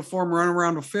in uniform running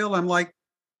around the field. I'm like,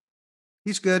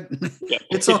 he's good. Yeah.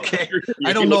 It's okay.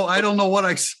 I don't know what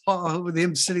I saw with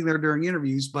him sitting there during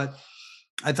interviews, but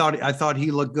I thought he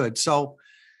looked good. So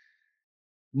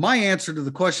my answer to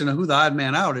the question of who the odd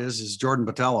man out is Jordan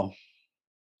Botelho.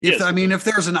 If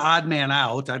there's an odd man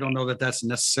out, I don't know that that's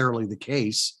necessarily the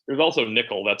case. There's also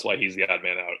nickel. That's why he's the odd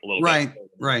man out a little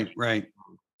bit. Right.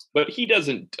 But he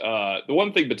doesn't. The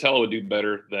one thing Botelho would do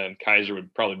better than Kaiser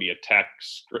would probably be attack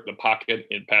the pocket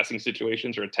in passing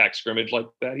situations or attack scrimmage like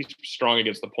that. He's strong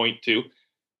against the point too.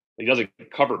 He doesn't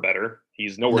cover better.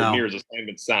 He's nowhere near as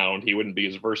assignment sound. He wouldn't be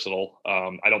as versatile.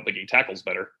 I don't think he tackles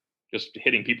better. Just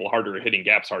hitting people harder or hitting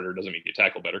gaps harder doesn't make you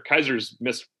tackle better. Kaiser's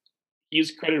missed.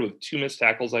 He's credited with 2 missed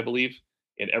tackles, I believe,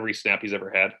 in every snap he's ever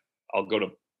had. I'll go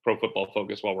to Pro Football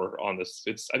Focus while we're on this.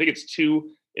 I think it's 2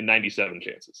 in 97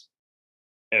 chances,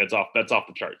 and that's off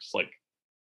the charts. Like,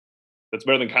 that's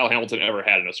better than Kyle Hamilton ever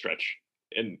had in a stretch,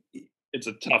 and it's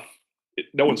a tough.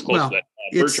 No one's close to that.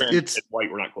 Bertrand and White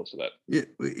were not close to that.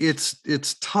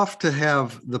 It's tough to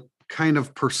have the kind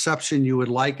of perception you would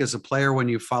like as a player when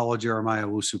you follow Jeremiah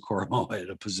Owusu-Koramoah at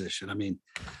a position. I mean,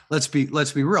 let's be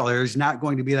real. He's not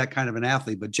going to be that kind of an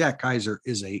athlete, but Jack Kaiser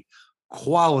is a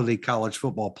quality college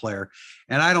football player,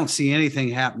 and I don't see anything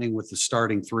happening with the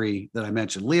starting 3 that I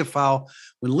mentioned. Leofau,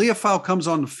 when Leofau comes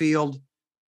on the field,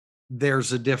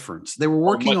 there's a difference. They were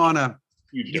working on a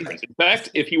huge difference. In fact,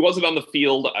 if he wasn't on the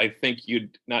field, I think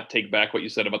you'd not take back what you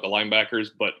said about the linebackers,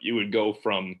 but you would go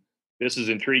from this is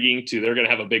intriguing to they're going to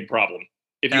have a big problem.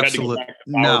 If you absolutely. Had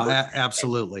to go back to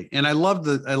absolutely. And I love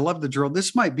the drill.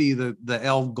 This might be the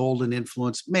L Golden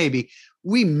influence. Maybe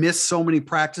we miss so many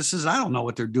practices. I don't know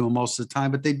what they're doing most of the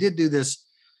time, but they did do this.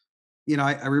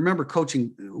 I remember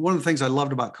coaching. One of the things I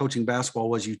loved about coaching basketball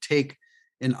was you take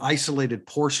an isolated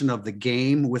portion of the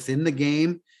game within the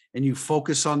game and you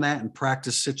focus on that and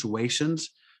practice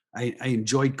situations. I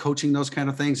enjoyed coaching those kind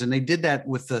of things. And they did that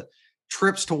with the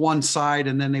trips to one side,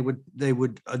 and then they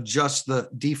would adjust the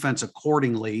defense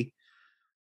accordingly.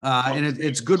 And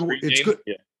it's good. It's good.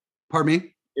 Yeah. Pardon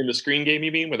me? In the screen game,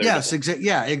 you mean? Yes,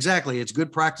 exactly. It's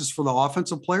good practice for the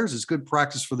offensive players. It's good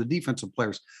practice for the defensive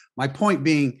players. My point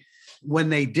being, when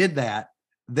they did that,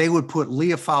 they would put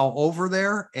Leofau over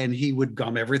there and he would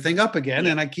gum everything up again.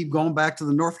 Yeah. And I keep going back to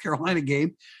the North Carolina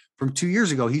game from 2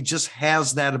 years ago. He just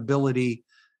has that ability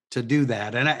to do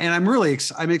that. And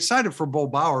I'm excited for Bo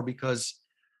Bauer because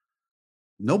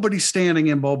nobody's standing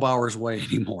in Bo Bauer's way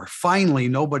anymore. Finally,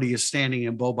 nobody is standing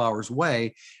in Bo Bauer's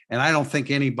way. And I don't think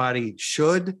anybody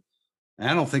should. And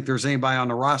I don't think there's anybody on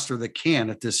the roster that can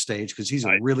at this stage because he's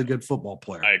a really good football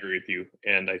player. I agree with you.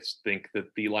 And I think that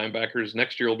the linebackers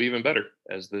next year will be even better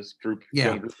as this group.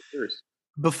 Yeah.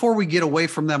 Before we get away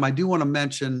from them, I do want to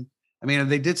mention,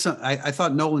 they did some, I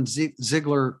thought Nolan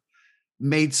Ziegler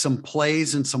made some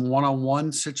plays in some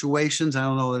one-on-one situations. I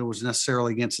don't know that it was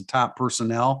necessarily against the top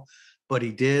personnel, but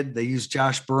he did. They used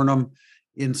Josh Burnham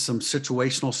in some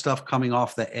situational stuff coming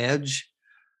off the edge.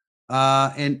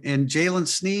 And Jalen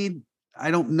Sneed, I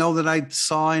don't know that I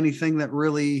saw anything that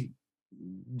really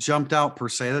jumped out per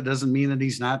se. That doesn't mean that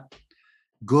he's not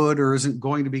good or isn't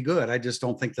going to be good. I just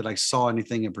don't think that I saw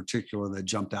anything in particular that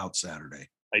jumped out Saturday.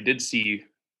 I did see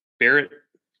Barrett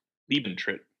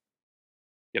Liebentritt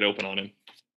get open on him.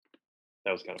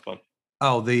 That was kind of fun.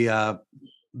 Oh, the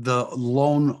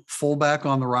lone fullback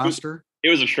on the roster. It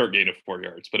was a short gain of 4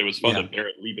 yards, but it was fun that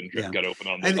Barrett Liebentritt got open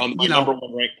on the number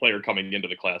one ranked player coming into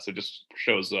the class. It just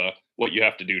shows what you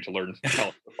have to do to learn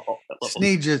college football.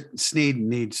 Sneed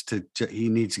needs to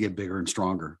get bigger and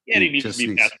stronger. Yeah, he needs to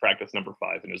be past practice number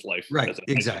 5 in his life. Right.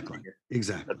 Exactly.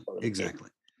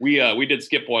 We did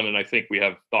skip one, and I think we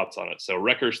have thoughts on it. So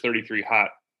Rutgers 33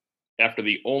 hot. After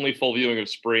the only full viewing of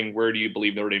spring, where do you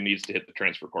believe Notre Dame needs to hit the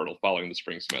transfer portal following the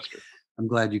spring semester? I'm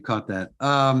glad you caught that.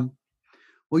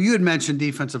 Well, you had mentioned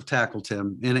defensive tackle,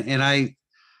 Tim, and I.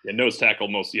 Yeah, nose tackle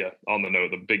on the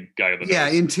nose, the big guy of the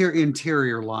nose.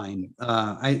 Interior line.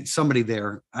 Somebody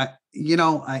there.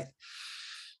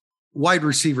 Wide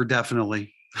receiver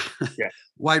definitely. Yeah.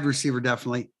 Wide receiver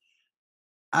definitely.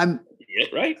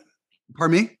 Right?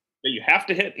 Pardon me? That you have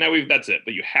to hit. That's it.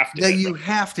 But you have to.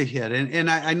 Have to hit, and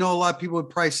I know a lot of people would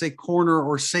probably say corner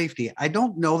or safety. I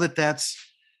don't know that that's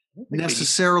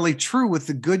necessarily true with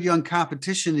the good young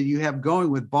competition that you have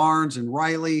going with Barnes and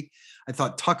Riley. I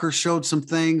thought Tucker showed some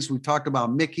things. We talked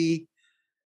about Mickey.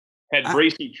 Had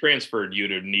Bracy transferred, you'd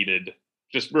have needed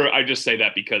I just say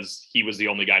that because he was the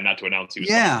only guy not to announce he was.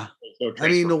 Yeah. I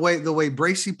mean, the way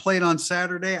Bracy played on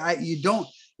Saturday,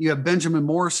 you have Benjamin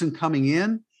Morrison coming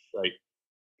in. Right.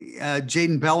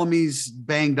 Jaden Bellamy's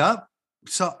banged up.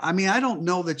 So, I mean, I don't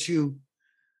know that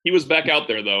he was back out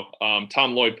there, though.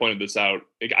 Tom Lloyd pointed this out.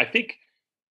 I think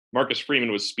Marcus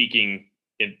Freeman was speaking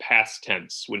in past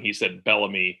tense when he said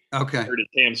Bellamy hurt his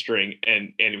hamstring,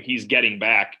 and he's getting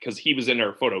back because he was in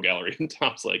our photo gallery. And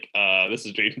Tom's like, "This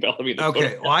is Jaden Bellamy."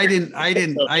 Okay, well, I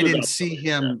didn't see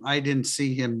him. I didn't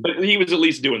see him, but he was at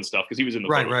least doing stuff because he was in the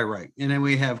right. And then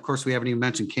we haven't even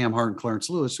mentioned Cam Hart and Clarence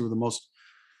Lewis, who were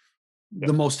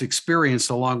the most experienced,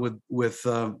 along with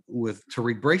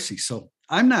Tariq Bracy. So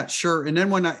I'm not sure. And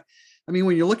then when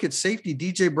you look at safety,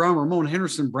 DJ Brown, Ramon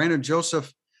Henderson, Brandon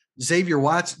Joseph, Xavier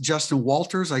Watts, Justin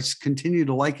Walters, I continue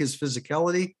to like his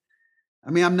physicality. I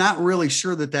mean, I'm not really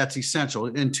sure that that's essential.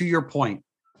 And to your point,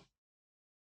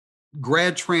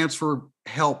 grad transfer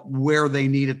help where they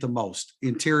need it the most: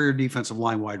 interior defensive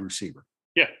line, wide receiver.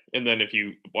 Yeah. And then if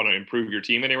you want to improve your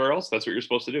team anywhere else, that's what you're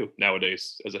supposed to do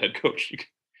nowadays as a head coach.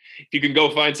 If you can go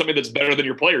find somebody that's better than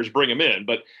your players, bring them in.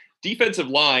 But defensive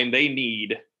line, they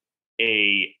need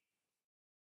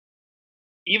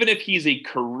even if he's a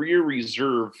career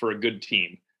reserve for a good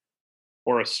team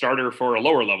or a starter for a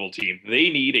lower level team, they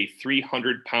need a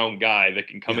 300-pound guy that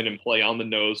can come in and play on the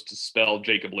nose to spell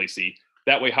Jacob Lacey.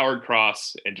 That way, Howard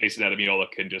Cross and Jason Adamiola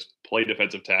can just play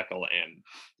defensive tackle and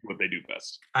do what they do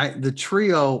best. The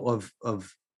trio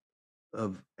of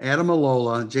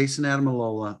Adamalola, Jason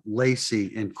Adamalola,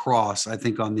 Lacey, and Cross, I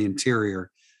think on the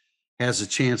interior has a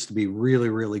chance to be really,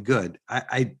 really good.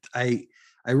 I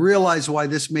realize why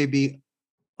this may be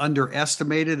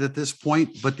underestimated at this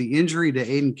point, but the injury to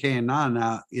Aiden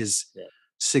Kayanana is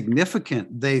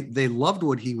significant. They loved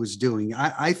what he was doing.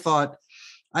 I thought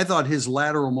his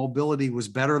lateral mobility was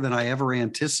better than I ever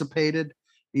anticipated.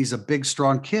 He's a big,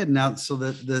 strong kid now. So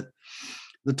the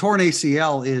torn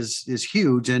ACL is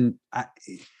huge. And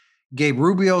Gabe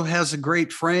Rubio has a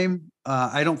great frame.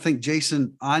 I don't think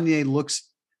Jason Anye looks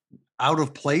out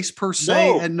of place per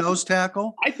se at nose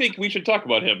tackle. I think we should talk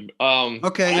about him. And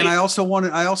I also wanted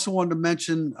to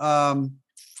mention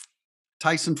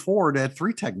Tyson Ford at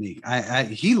 3 technique.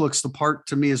 He looks the part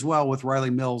to me as well, with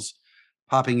Riley Mills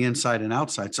popping inside and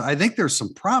outside. So I think there's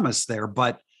some promise there,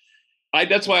 but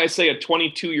that's why I say a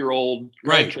 22-year-old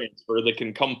grad transfer that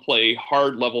can come play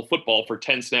hard level football for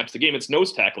 10 snaps a game. It's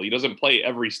nose tackle. He doesn't play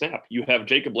every snap. You have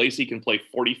Jacob Lacey can play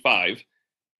 45.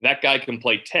 That guy can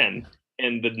play 10.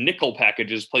 And the nickel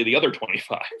packages play the other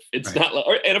 25. It's not,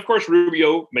 and of course,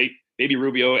 maybe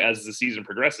Rubio, as the season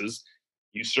progresses,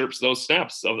 usurps those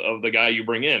snaps of the guy you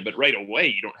bring in. But right away,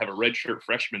 you don't have a redshirt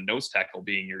freshman nose tackle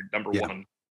being your number one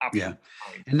option. Yeah.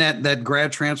 And that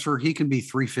grad transfer, he can be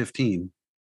 315.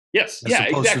 Yes. As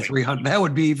opposed to 300. That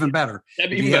would be even better. If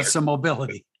he has some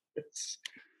mobility.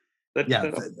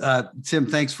 Tim,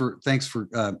 thanks for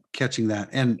catching that.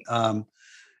 And,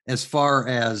 as far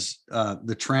as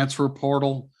the transfer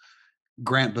portal,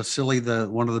 Grant Basile,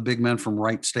 one of the big men from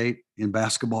Wright State in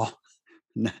basketball,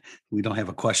 We don't have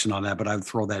a question on that, but I would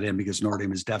throw that in because Notre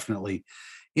Dame is definitely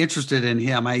interested in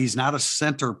him. He's not a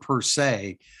center per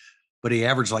se, but he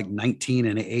averaged like 19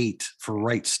 and 8 for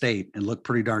Wright State and looked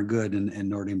pretty darn good. And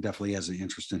Notre Dame definitely has an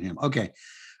interest in him. Okay.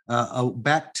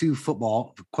 Back to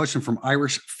football. Question from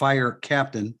Irish Fire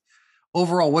Captain.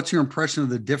 Overall, what's your impression of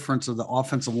the difference of the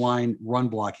offensive line run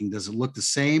blocking? Does it look the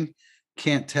same?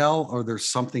 Can't tell, or there's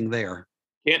something there?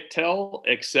 Can't tell,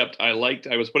 except I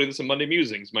was putting this in Monday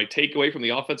Musings. My takeaway from the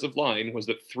offensive line was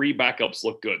that 3 backups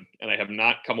look good. And I have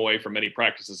not come away from many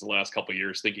practices the last couple of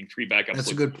years thinking 3 backups.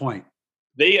 That's a good point.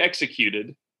 They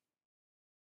executed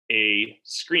a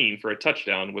screen for a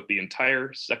touchdown with the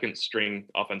entire second string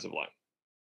offensive line.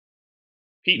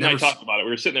 Pete and I talked about it.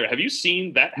 We were sitting there. Have you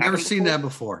seen that happen? Never seen that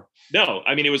before. No.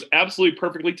 I mean, it was absolutely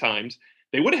perfectly timed.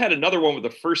 They would have had another one with the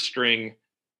first string.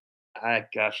 I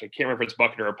can't remember if it's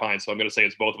Buckner or Pine, so I'm going to say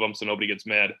it's both of them so nobody gets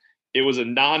mad. It was a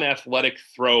non-athletic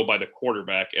throw by the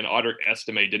quarterback, and Audric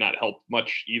Estime did not help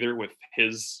much either with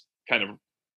his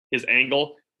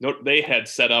angle. They had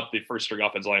set up, the first string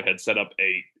offensive line had set up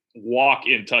a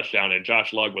walk-in touchdown, and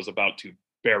Josh Lugg was about to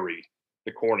bury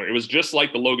the corner. It was just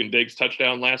like the Logan Diggs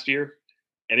touchdown last year,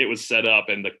 and it was set up,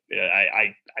 and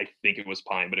I think it was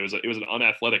Pine, but it was an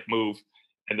unathletic move.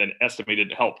 And then Estime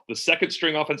didn't help. The second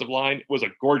string offensive line was a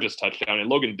gorgeous touchdown, and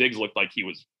Logan Diggs looked like he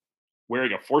was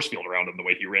wearing a force field around him the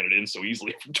way he ran it in so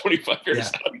easily from 25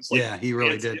 yards out. He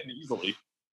really did. Easily.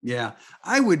 Yeah.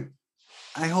 I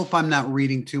hope I'm not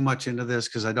reading too much into this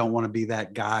because I don't want to be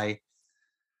that guy.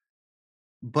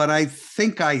 But I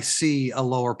think I see a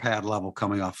lower pad level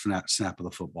coming off snap of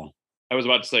the football. I was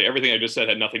about to say everything I just said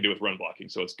had nothing to do with run blocking,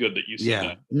 so it's good that you said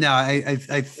that. No, I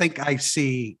think I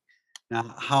see.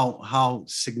 Now, how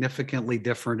significantly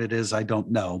different it is, I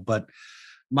don't know. But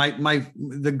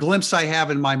the glimpse I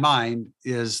have in my mind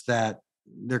is that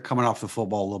they're coming off the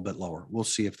football a little bit lower. We'll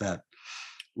see if that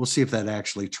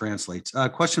actually translates.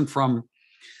 Question from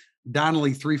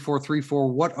Donnelly 3434.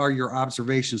 What are your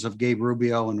observations of Gabe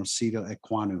Rubio and Osita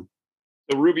Ekwonu?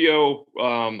 The Rubio,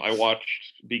 I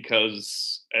watched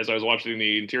because as I was watching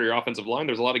the interior offensive line,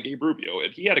 there's a lot of Gabe Rubio,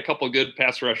 and he had a couple of good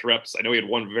pass rush reps. I know he had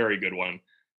one very good one.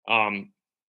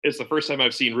 It's the first time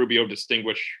I've seen Rubio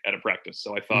distinguish at a practice,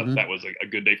 so I thought that was a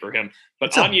good day for him.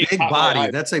 But that's a big body.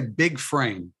 That's a big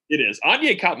frame. It is.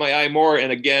 Anya caught my eye more,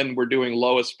 and again, we're doing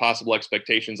lowest possible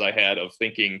expectations I had of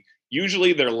thinking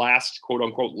usually their last, quote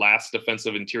unquote, last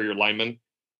defensive interior lineman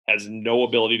has no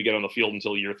ability to get on the field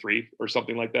until year 3 or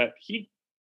something like that.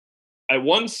 At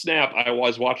one snap, I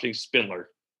was watching Spindler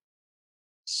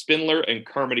and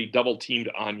Carmody double teamed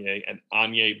Anya, and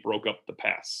Anya broke up the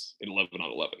pass in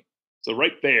 11-on-11. So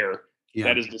right there,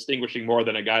 that is distinguishing more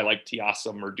than a guy like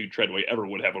Tiassam or Dude Treadway ever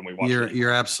would have when we watch. You're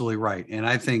absolutely right, and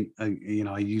I think I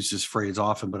use this phrase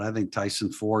often, but I think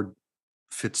Tyson Ford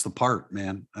fits the part,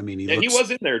 man. I mean, he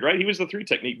was in there, right? He was the 3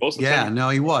 technique most of the time. No,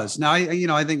 he was. Now,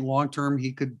 I think long term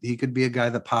he could be a guy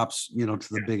that pops, to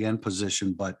the big end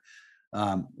position, but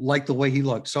like the way he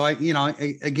looked. So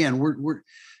again, we're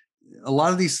a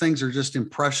lot of these things are just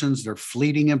impressions. They're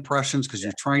fleeting impressions because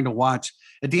you're trying to watch.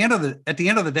 At the end of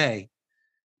the day,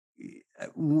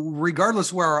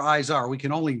 regardless where our eyes are, we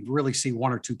can only really see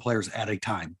 1 or 2 players at a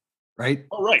time, right?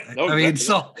 Oh, right. No, I mean,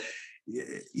 so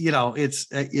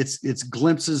it's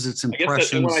glimpses, it's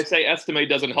impressions. When I say Estime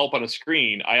doesn't help on a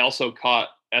screen, I also caught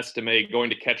Estime going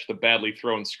to catch the badly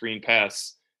thrown screen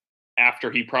pass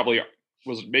after he probably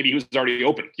was already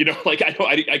open.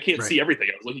 I can't see everything.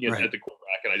 I was looking at the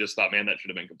quarterback, and I just thought, man, that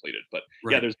should have been completed. But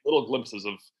there's little glimpses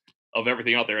of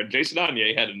everything out there. And Jason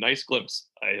Anya had a nice glimpse.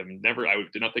 I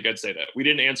did not think I'd say that. We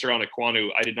didn't answer on Ekwonu.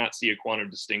 I did not see Ekwonu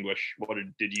distinguish. What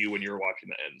did you when you were watching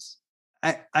the ends?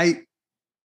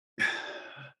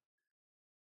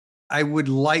 I would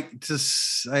like to.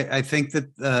 I think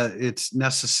that it's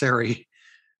necessary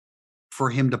for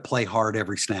him to play hard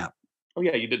every snap. Oh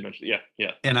yeah, you did mention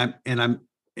yeah. And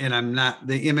I'm not.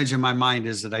 The image in my mind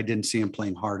is that I didn't see him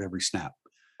playing hard every snap.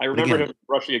 I remember him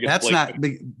rushing against. That's Blake. not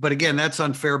big, but again, that's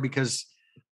unfair because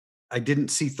I didn't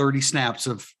see 30 snaps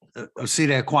of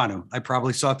Osita Ekwonu. I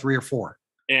probably saw 3 or 4.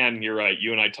 And you're right.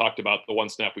 You and I talked about the one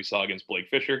snap we saw against Blake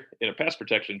Fisher in a pass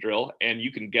protection drill, and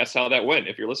you can guess how that went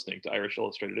if you're listening to Irish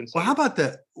Illustrated Insider. Well, how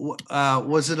about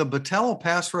was it a Botello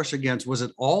pass rush against? Was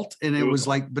it Alt? And it was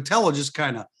like Botello just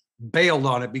kind of bailed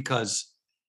on it because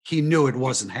he knew it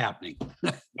wasn't happening.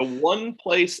 The one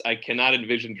place I cannot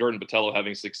envision Jordan Botello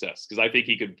having success, because I think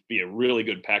he could be a really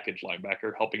good package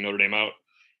linebacker helping Notre Dame out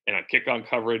and on kick on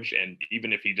coverage. And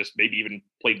even if he just maybe even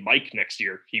played Mike next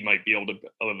year, he might be able to,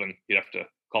 other than he'd have to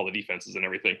call the defenses and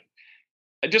everything.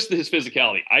 Just his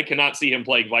physicality. I cannot see him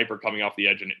playing Viper coming off the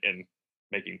edge and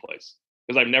making plays,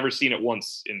 because I've never seen it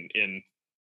once in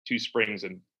 2 springs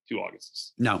and 2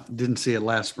 Augusts. No, didn't see it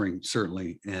last spring,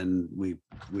 certainly. And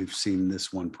we've seen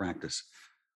this one practice.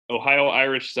 Ohio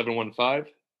Irish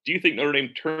 715. Do you think Notre Dame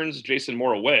turns Jason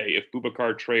Moore away if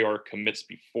Boubacar Traore commits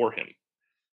before him?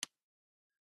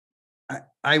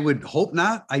 I would hope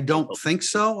not. I don't think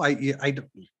so.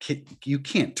 You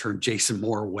can't turn Jason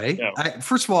Moore away. No.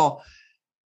 First of all,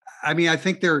 I mean, I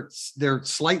think they're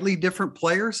slightly different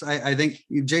players. I think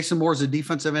Jason Moore is a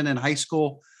defensive end in high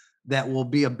school that will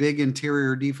be a big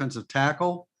interior defensive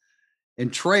tackle.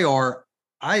 And Traore,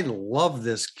 I love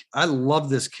this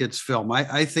kid's film.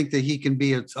 I think that he can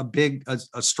be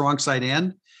a strong side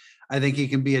end. I think he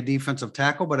can be a defensive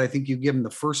tackle, but I think you give him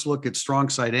the first look at strong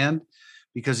side end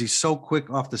because he's so quick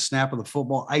off the snap of the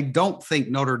football. I don't think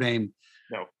Notre Dame.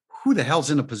 No. Who the hell's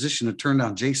in a position to turn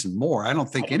down Jason Moore? I don't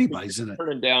think anybody's in it.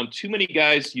 Turning down too many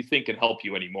guys you think can help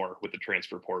you anymore with the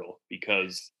transfer portal,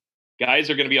 because guys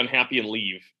are going to be unhappy and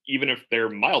leave, even if they're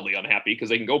mildly unhappy, because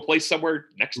they can go play somewhere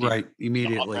next year. Right,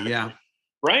 immediately, yeah.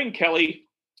 Brian Kelly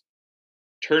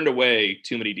turned away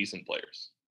too many decent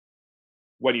players.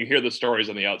 When you hear the stories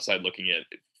on the outside looking in,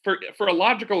 for a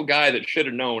logical guy that should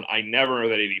have known, I never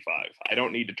at 85. I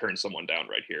don't need to turn someone down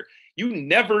right here. You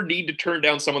never need to turn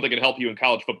down someone that can help you in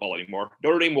college football anymore.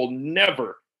 Notre Dame will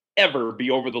never, ever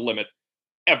be over the limit,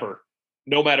 ever,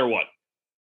 no matter what,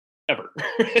 ever.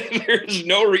 There's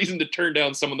no reason to turn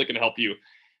down someone that can help you.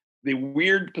 The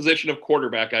weird position of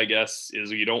quarterback, I guess,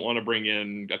 is you don't want to bring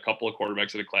in a couple of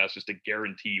quarterbacks in a class just to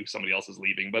guarantee you somebody else is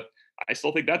leaving. But I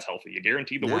still think that's healthy. You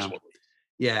guarantee the worst one.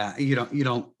 Yeah, you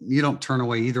don't turn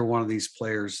away either one of these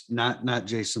players. Not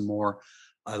Jason Moore.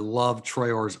 I love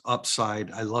Traore's upside.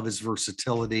 I love his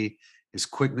versatility, his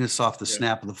quickness off the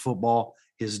snap of the football,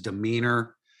 his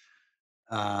demeanor.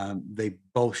 They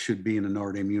both should be in a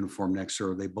Notre Dame uniform next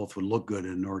year. They both would look good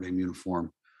in a Notre Dame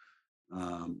uniform.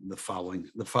 The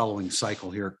following cycle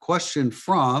here. Question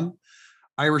from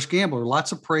Irish Gambler.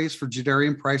 Lots of praise for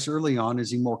Jadarian Price early on.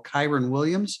 Is he more Kyron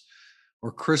Williams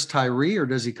or Chris Tyree, or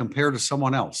does he compare to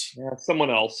someone else? Yeah,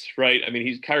 someone else, right? I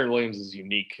mean, Kyron Williams is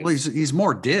unique. Well, he's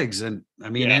more Diggs, and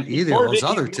either of those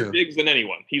other two. Diggs than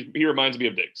anyone. He reminds me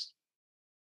of Diggs.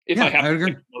 If I have to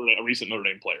pick a recent Notre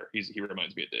Dame player, he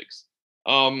reminds me of Diggs.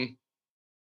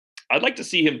 I'd like to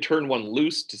see him turn one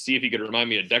loose to see if he could remind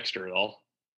me of Dexter at all.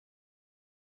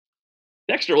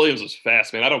 Dexter Williams was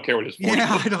fast, man. I don't care what his 40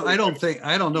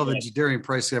 I don't know that Jadarian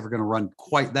Price is ever going to run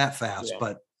quite that fast,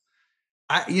 but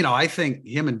I think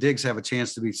him and Diggs have a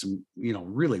chance to be some,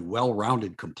 really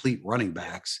well-rounded, complete running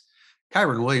backs.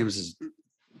 Kyron Williams is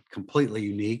completely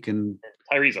unique, and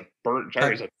Tyree's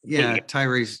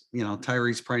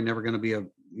Tyree's probably never going to be a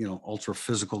ultra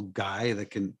physical guy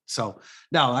that can. So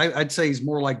no, I'd say he's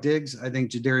more like Diggs. I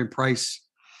think Jadarian Price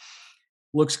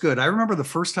looks good. I remember the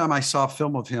first time I saw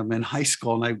film of him in high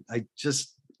school, and I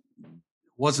just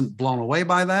wasn't blown away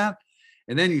by that.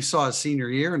 And then you saw his senior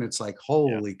year, and it's like,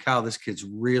 holy cow, this kid's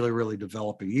really, really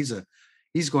developing.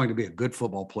 He's going to be a good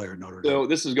football player at Notre Dame. So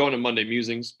this is going to Monday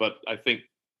Musings, but I think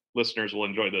listeners will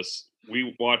enjoy this.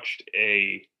 We watched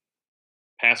a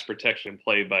pass protection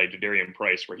play by Jadarian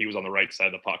Price where he was on the right side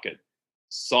of the pocket,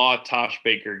 saw Tosh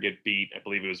Baker get beat. I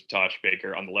believe it was Tosh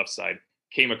Baker on the left side,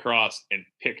 came across and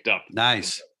picked up.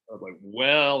 Nice. I was like,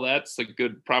 well, that's a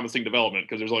good, promising development,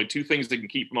 because there's only two things that can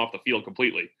keep him off the field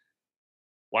completely: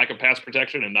 lack of pass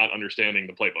protection and not understanding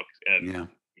the playbook. And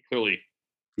he clearly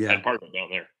had part of it down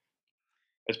there.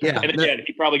 And again,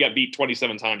 he probably got beat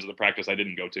 27 times in the practice I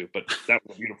didn't go to, but that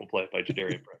was a beautiful play by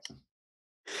Jadarian Price.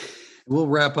 We'll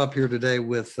wrap up here today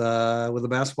with a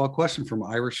basketball question from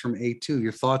Irish from A2.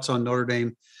 Your thoughts on Notre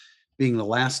Dame being the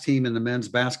last team in the men's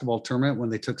basketball tournament when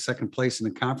they took second place in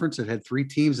the conference? It had 3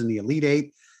 teams in the Elite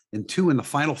Eight and 2 in the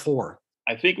Final Four.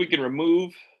 I think we can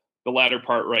remove the latter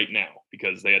part right now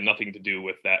because they had nothing to do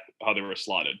with that, how they were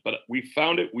slotted. But we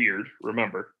found it weird,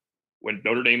 remember, when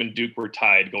Notre Dame and Duke were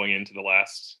tied going into the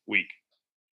last week.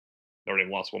 Notre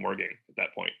Dame lost one more game at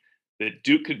that point. That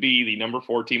Duke could be the number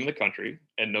 4 team in the country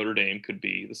and Notre Dame could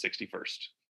be the 61st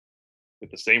with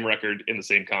the same record in the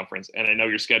same conference. And I know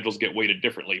your schedules get weighted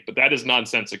differently, but that is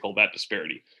nonsensical, that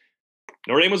disparity.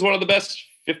 Notre Dame was one of the best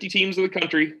 50 teams in the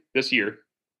country this year.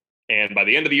 And by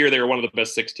the end of the year, they were one of the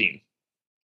best 16.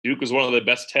 Duke was one of the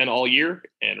best 10 all year.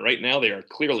 And right now they are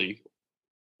clearly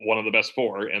one of the best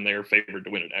 4, and they're favored to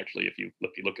win it. Actually, if you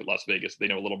look at Las Vegas, they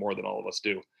know a little more than all of us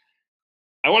do.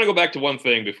 I want to go back to one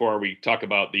thing before we talk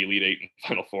about the Elite Eight and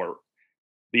Final Four.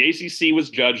 The ACC was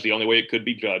judged the only way it could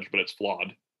be judged, but it's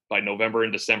flawed, by November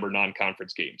and December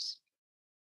non-conference games.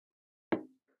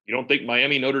 You don't think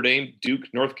Miami, Notre Dame,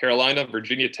 Duke, North Carolina,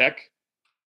 Virginia Tech,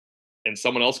 and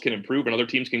someone else can improve and other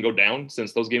teams can go down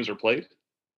since those games are played?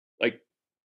 Like,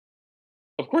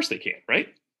 Of course they can, right?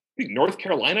 You think North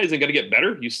Carolina isn't going to get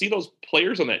better? You see those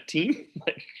players on that team?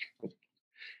 Like,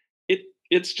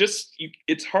 it's just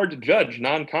it's hard to judge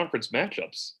non-conference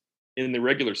matchups in the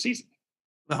regular season.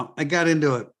 Well, I got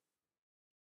into a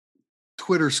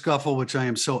Twitter scuffle, which I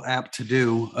am so apt to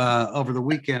do over the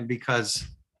weekend because,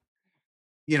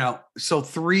 so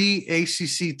 3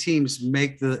 ACC teams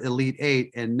make the Elite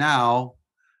Eight, and now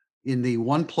in the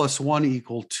 1 + 1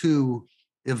 = 2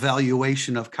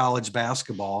 evaluation of college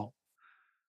basketball,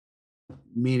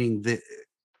 meaning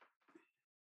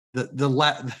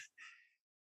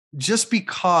just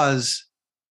because,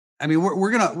 I mean, we're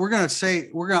gonna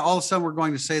all of a sudden we're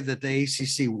going to say that the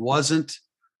ACC wasn't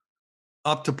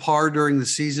up to par during the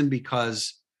season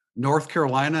because North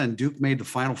Carolina and Duke made the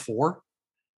Final Four.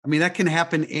 I mean, that can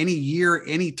happen any year,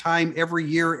 anytime, every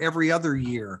year, every other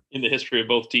year in the history of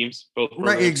both teams, both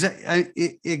right.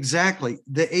 Exactly.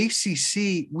 The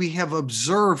ACC we have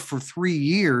observed for 3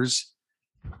 years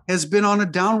has been on a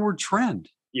downward trend.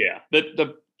 Yeah,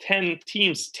 the 10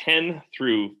 teams, 10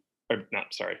 through,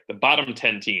 the bottom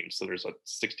 10 teams. So there's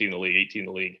 16 in the league, 18 in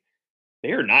the league.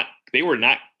 They were not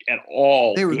at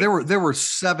all. There were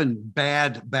 7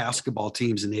 bad basketball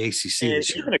teams in the ACC and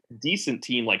this year. Even a decent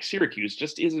team like Syracuse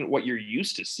just isn't what you're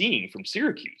used to seeing from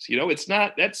Syracuse. It's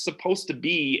not. That's supposed to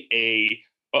be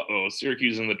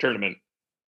Syracuse in the tournament.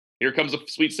 Here comes a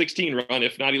Sweet 16 run,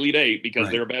 if not Elite Eight, because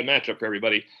they're a bad matchup for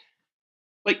everybody.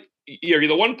 Like you're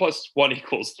the 1 + 1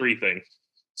 = 3 thing.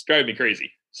 It's driving me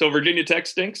crazy. So Virginia Tech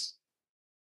stinks.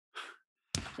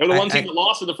 They're the one team that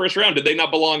lost in the first round. Did they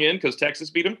not belong in because Texas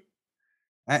beat them?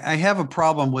 I have a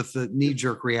problem with the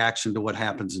knee-jerk reaction to what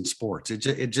happens in sports.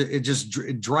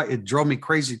 It drove me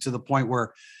crazy to the point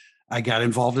where I got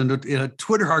involved in a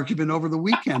Twitter argument over the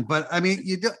weekend. But I mean,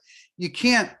 you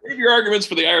can't. Save your arguments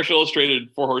for the Irish Illustrated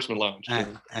Four Horsemen Lounge. I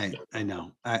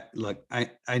know.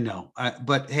 I know.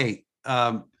 But hey,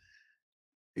 I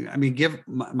mean, give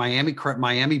Miami credit.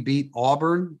 Miami beat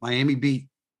Auburn. Miami beat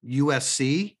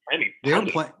USC.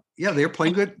 They're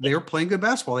playing good. They were playing good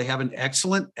basketball. They have an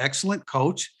excellent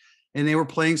coach, and they were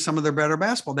playing some of their better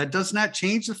basketball. That does not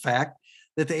change the fact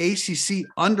that the ACC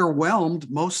underwhelmed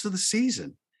most of the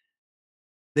season.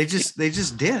 They just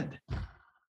did.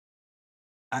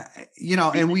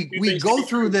 And we go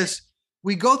through this.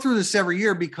 We go through this every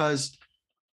year because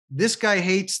this guy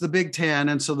hates the Big Ten,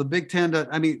 and so the Big Ten.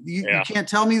 You can't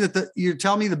tell me that you're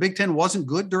telling me the Big Ten wasn't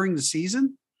good during the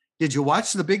season. Did you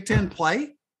watch the Big Ten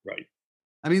play? Right.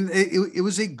 I mean, it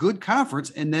was a good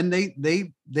conference, and then they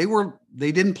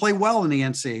didn't play well in the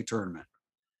NCAA tournament.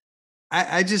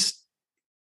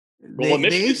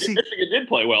 Michigan did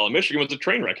play well, and Michigan was a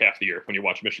train wreck half the year when you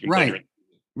watch Michigan play.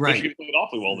 Right. Michigan played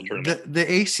awfully well in the tournament.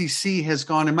 The ACC has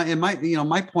gone, in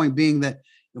my point being that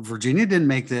Virginia didn't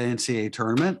make the NCAA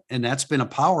tournament, and that's been a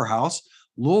powerhouse.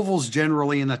 Louisville's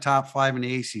generally in the top 5 in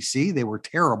the ACC. They were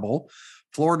terrible.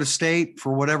 Florida State,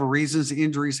 for whatever reasons,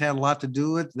 injuries had a lot to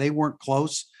do with it. They weren't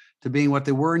close to being what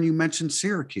they were. And you mentioned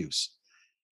Syracuse.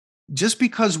 Just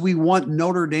because we want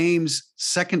Notre Dame's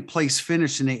second place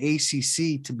finish in the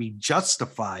ACC to be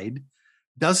justified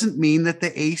doesn't mean that the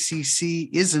ACC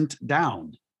isn't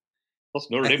down. Plus,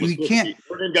 Notre Dame was good.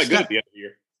 Notre Dame got good at the end of the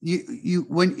year.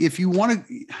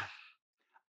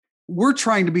 We're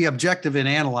trying to be objective in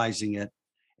analyzing it.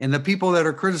 And the people that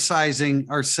are criticizing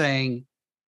are saying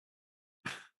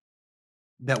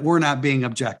that we're not being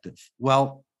objective.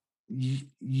 Well,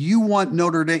 you want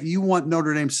Notre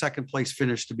Dame's second place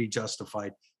finish to be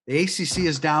justified. The ACC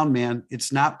is down, man.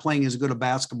 It's not playing as good a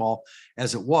basketball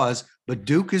as it was, but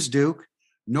Duke is Duke.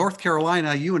 North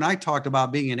Carolina, you and I talked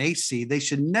about being an 8 seed. They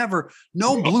should never,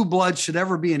 no blue blood should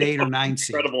ever be an 8 or 9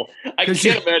 seed. Incredible. I can't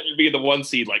imagine being the 1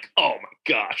 seed like, oh my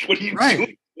gosh, what are you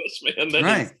doing this, man?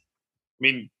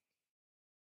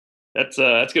 That's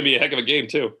going to be a heck of a game,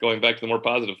 too, going back to the more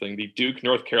positive thing. The Duke,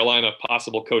 North Carolina,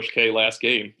 possible Coach K last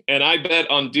game. And I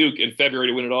bet on Duke in February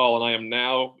to win it all, and I am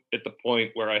now at the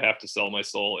point where I have to sell my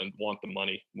soul and want the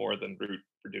money more than root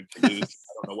for Duke to lose.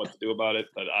 I don't know what to do about it,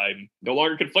 but I'm no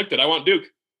longer conflicted. I want Duke.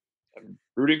 I'm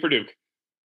rooting for Duke.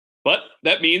 But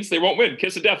that means they won't win.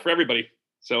 Kiss of death for everybody.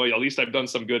 So at least I've done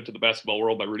some good to the basketball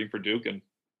world by rooting for Duke and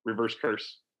reverse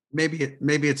curse. Maybe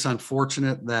it's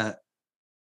unfortunate that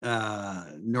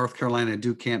North Carolina and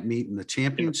Duke can't meet in the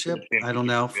championship. I don't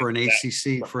know, for an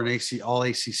all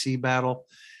ACC battle.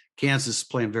 Kansas is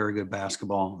playing very good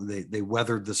basketball. They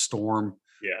weathered the storm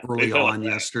early on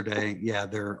yesterday. Yeah,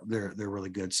 they're really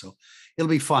good. So it'll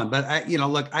be fun. But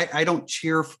I don't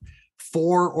cheer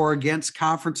for or against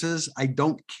conferences. I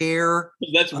don't care.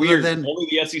 That's weird. Only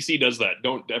the SEC does that.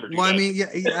 Don't ever do that. I mean,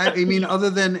 yeah, I mean, other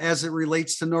than as it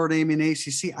relates to Notre Dame and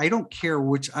ACC, I don't care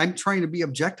which. I'm trying to be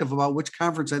objective about which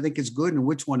conference I think is good and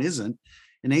which one isn't.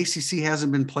 And ACC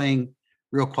hasn't been playing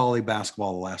real quality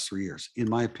basketball the last 3 years, in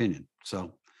my opinion.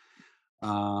 So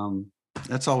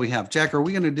that's all we have. Jack, are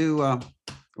we going to do? Are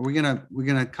we going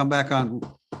to come back on?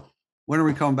 When are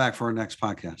we coming back for our next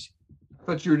podcast? I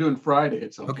thought you were doing Friday.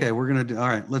 Okay, we're going to do. All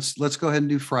right, let's go ahead and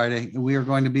do Friday. And we are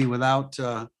going to be without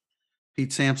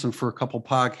Pete Sampson for a couple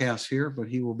podcasts here, but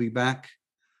he will be back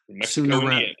sooner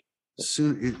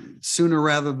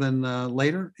rather than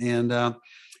later. And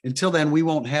until then,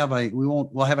 we'll have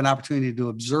an opportunity to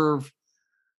observe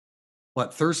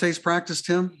what Thursday's practice,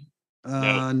 Tim.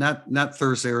 Not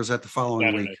Thursday, or is that the following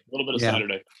Saturday. week? A little bit of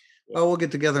Saturday. Oh, we'll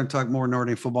get together and talk more Notre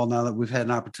Dame football now that we've had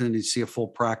an opportunity to see a full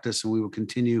practice, and we will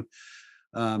continue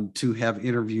to have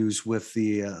interviews with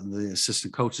the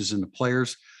assistant coaches and the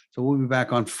players. So we'll be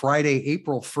back on Friday,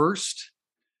 April 1st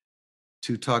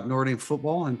to talk Notre Dame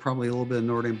football and probably a little bit of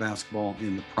Notre Dame basketball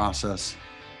in the process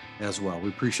as well. We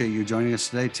appreciate you joining us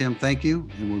today, Tim. Thank you.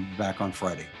 And we'll be back on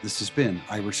Friday. This has been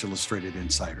Irish Illustrated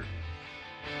Insider.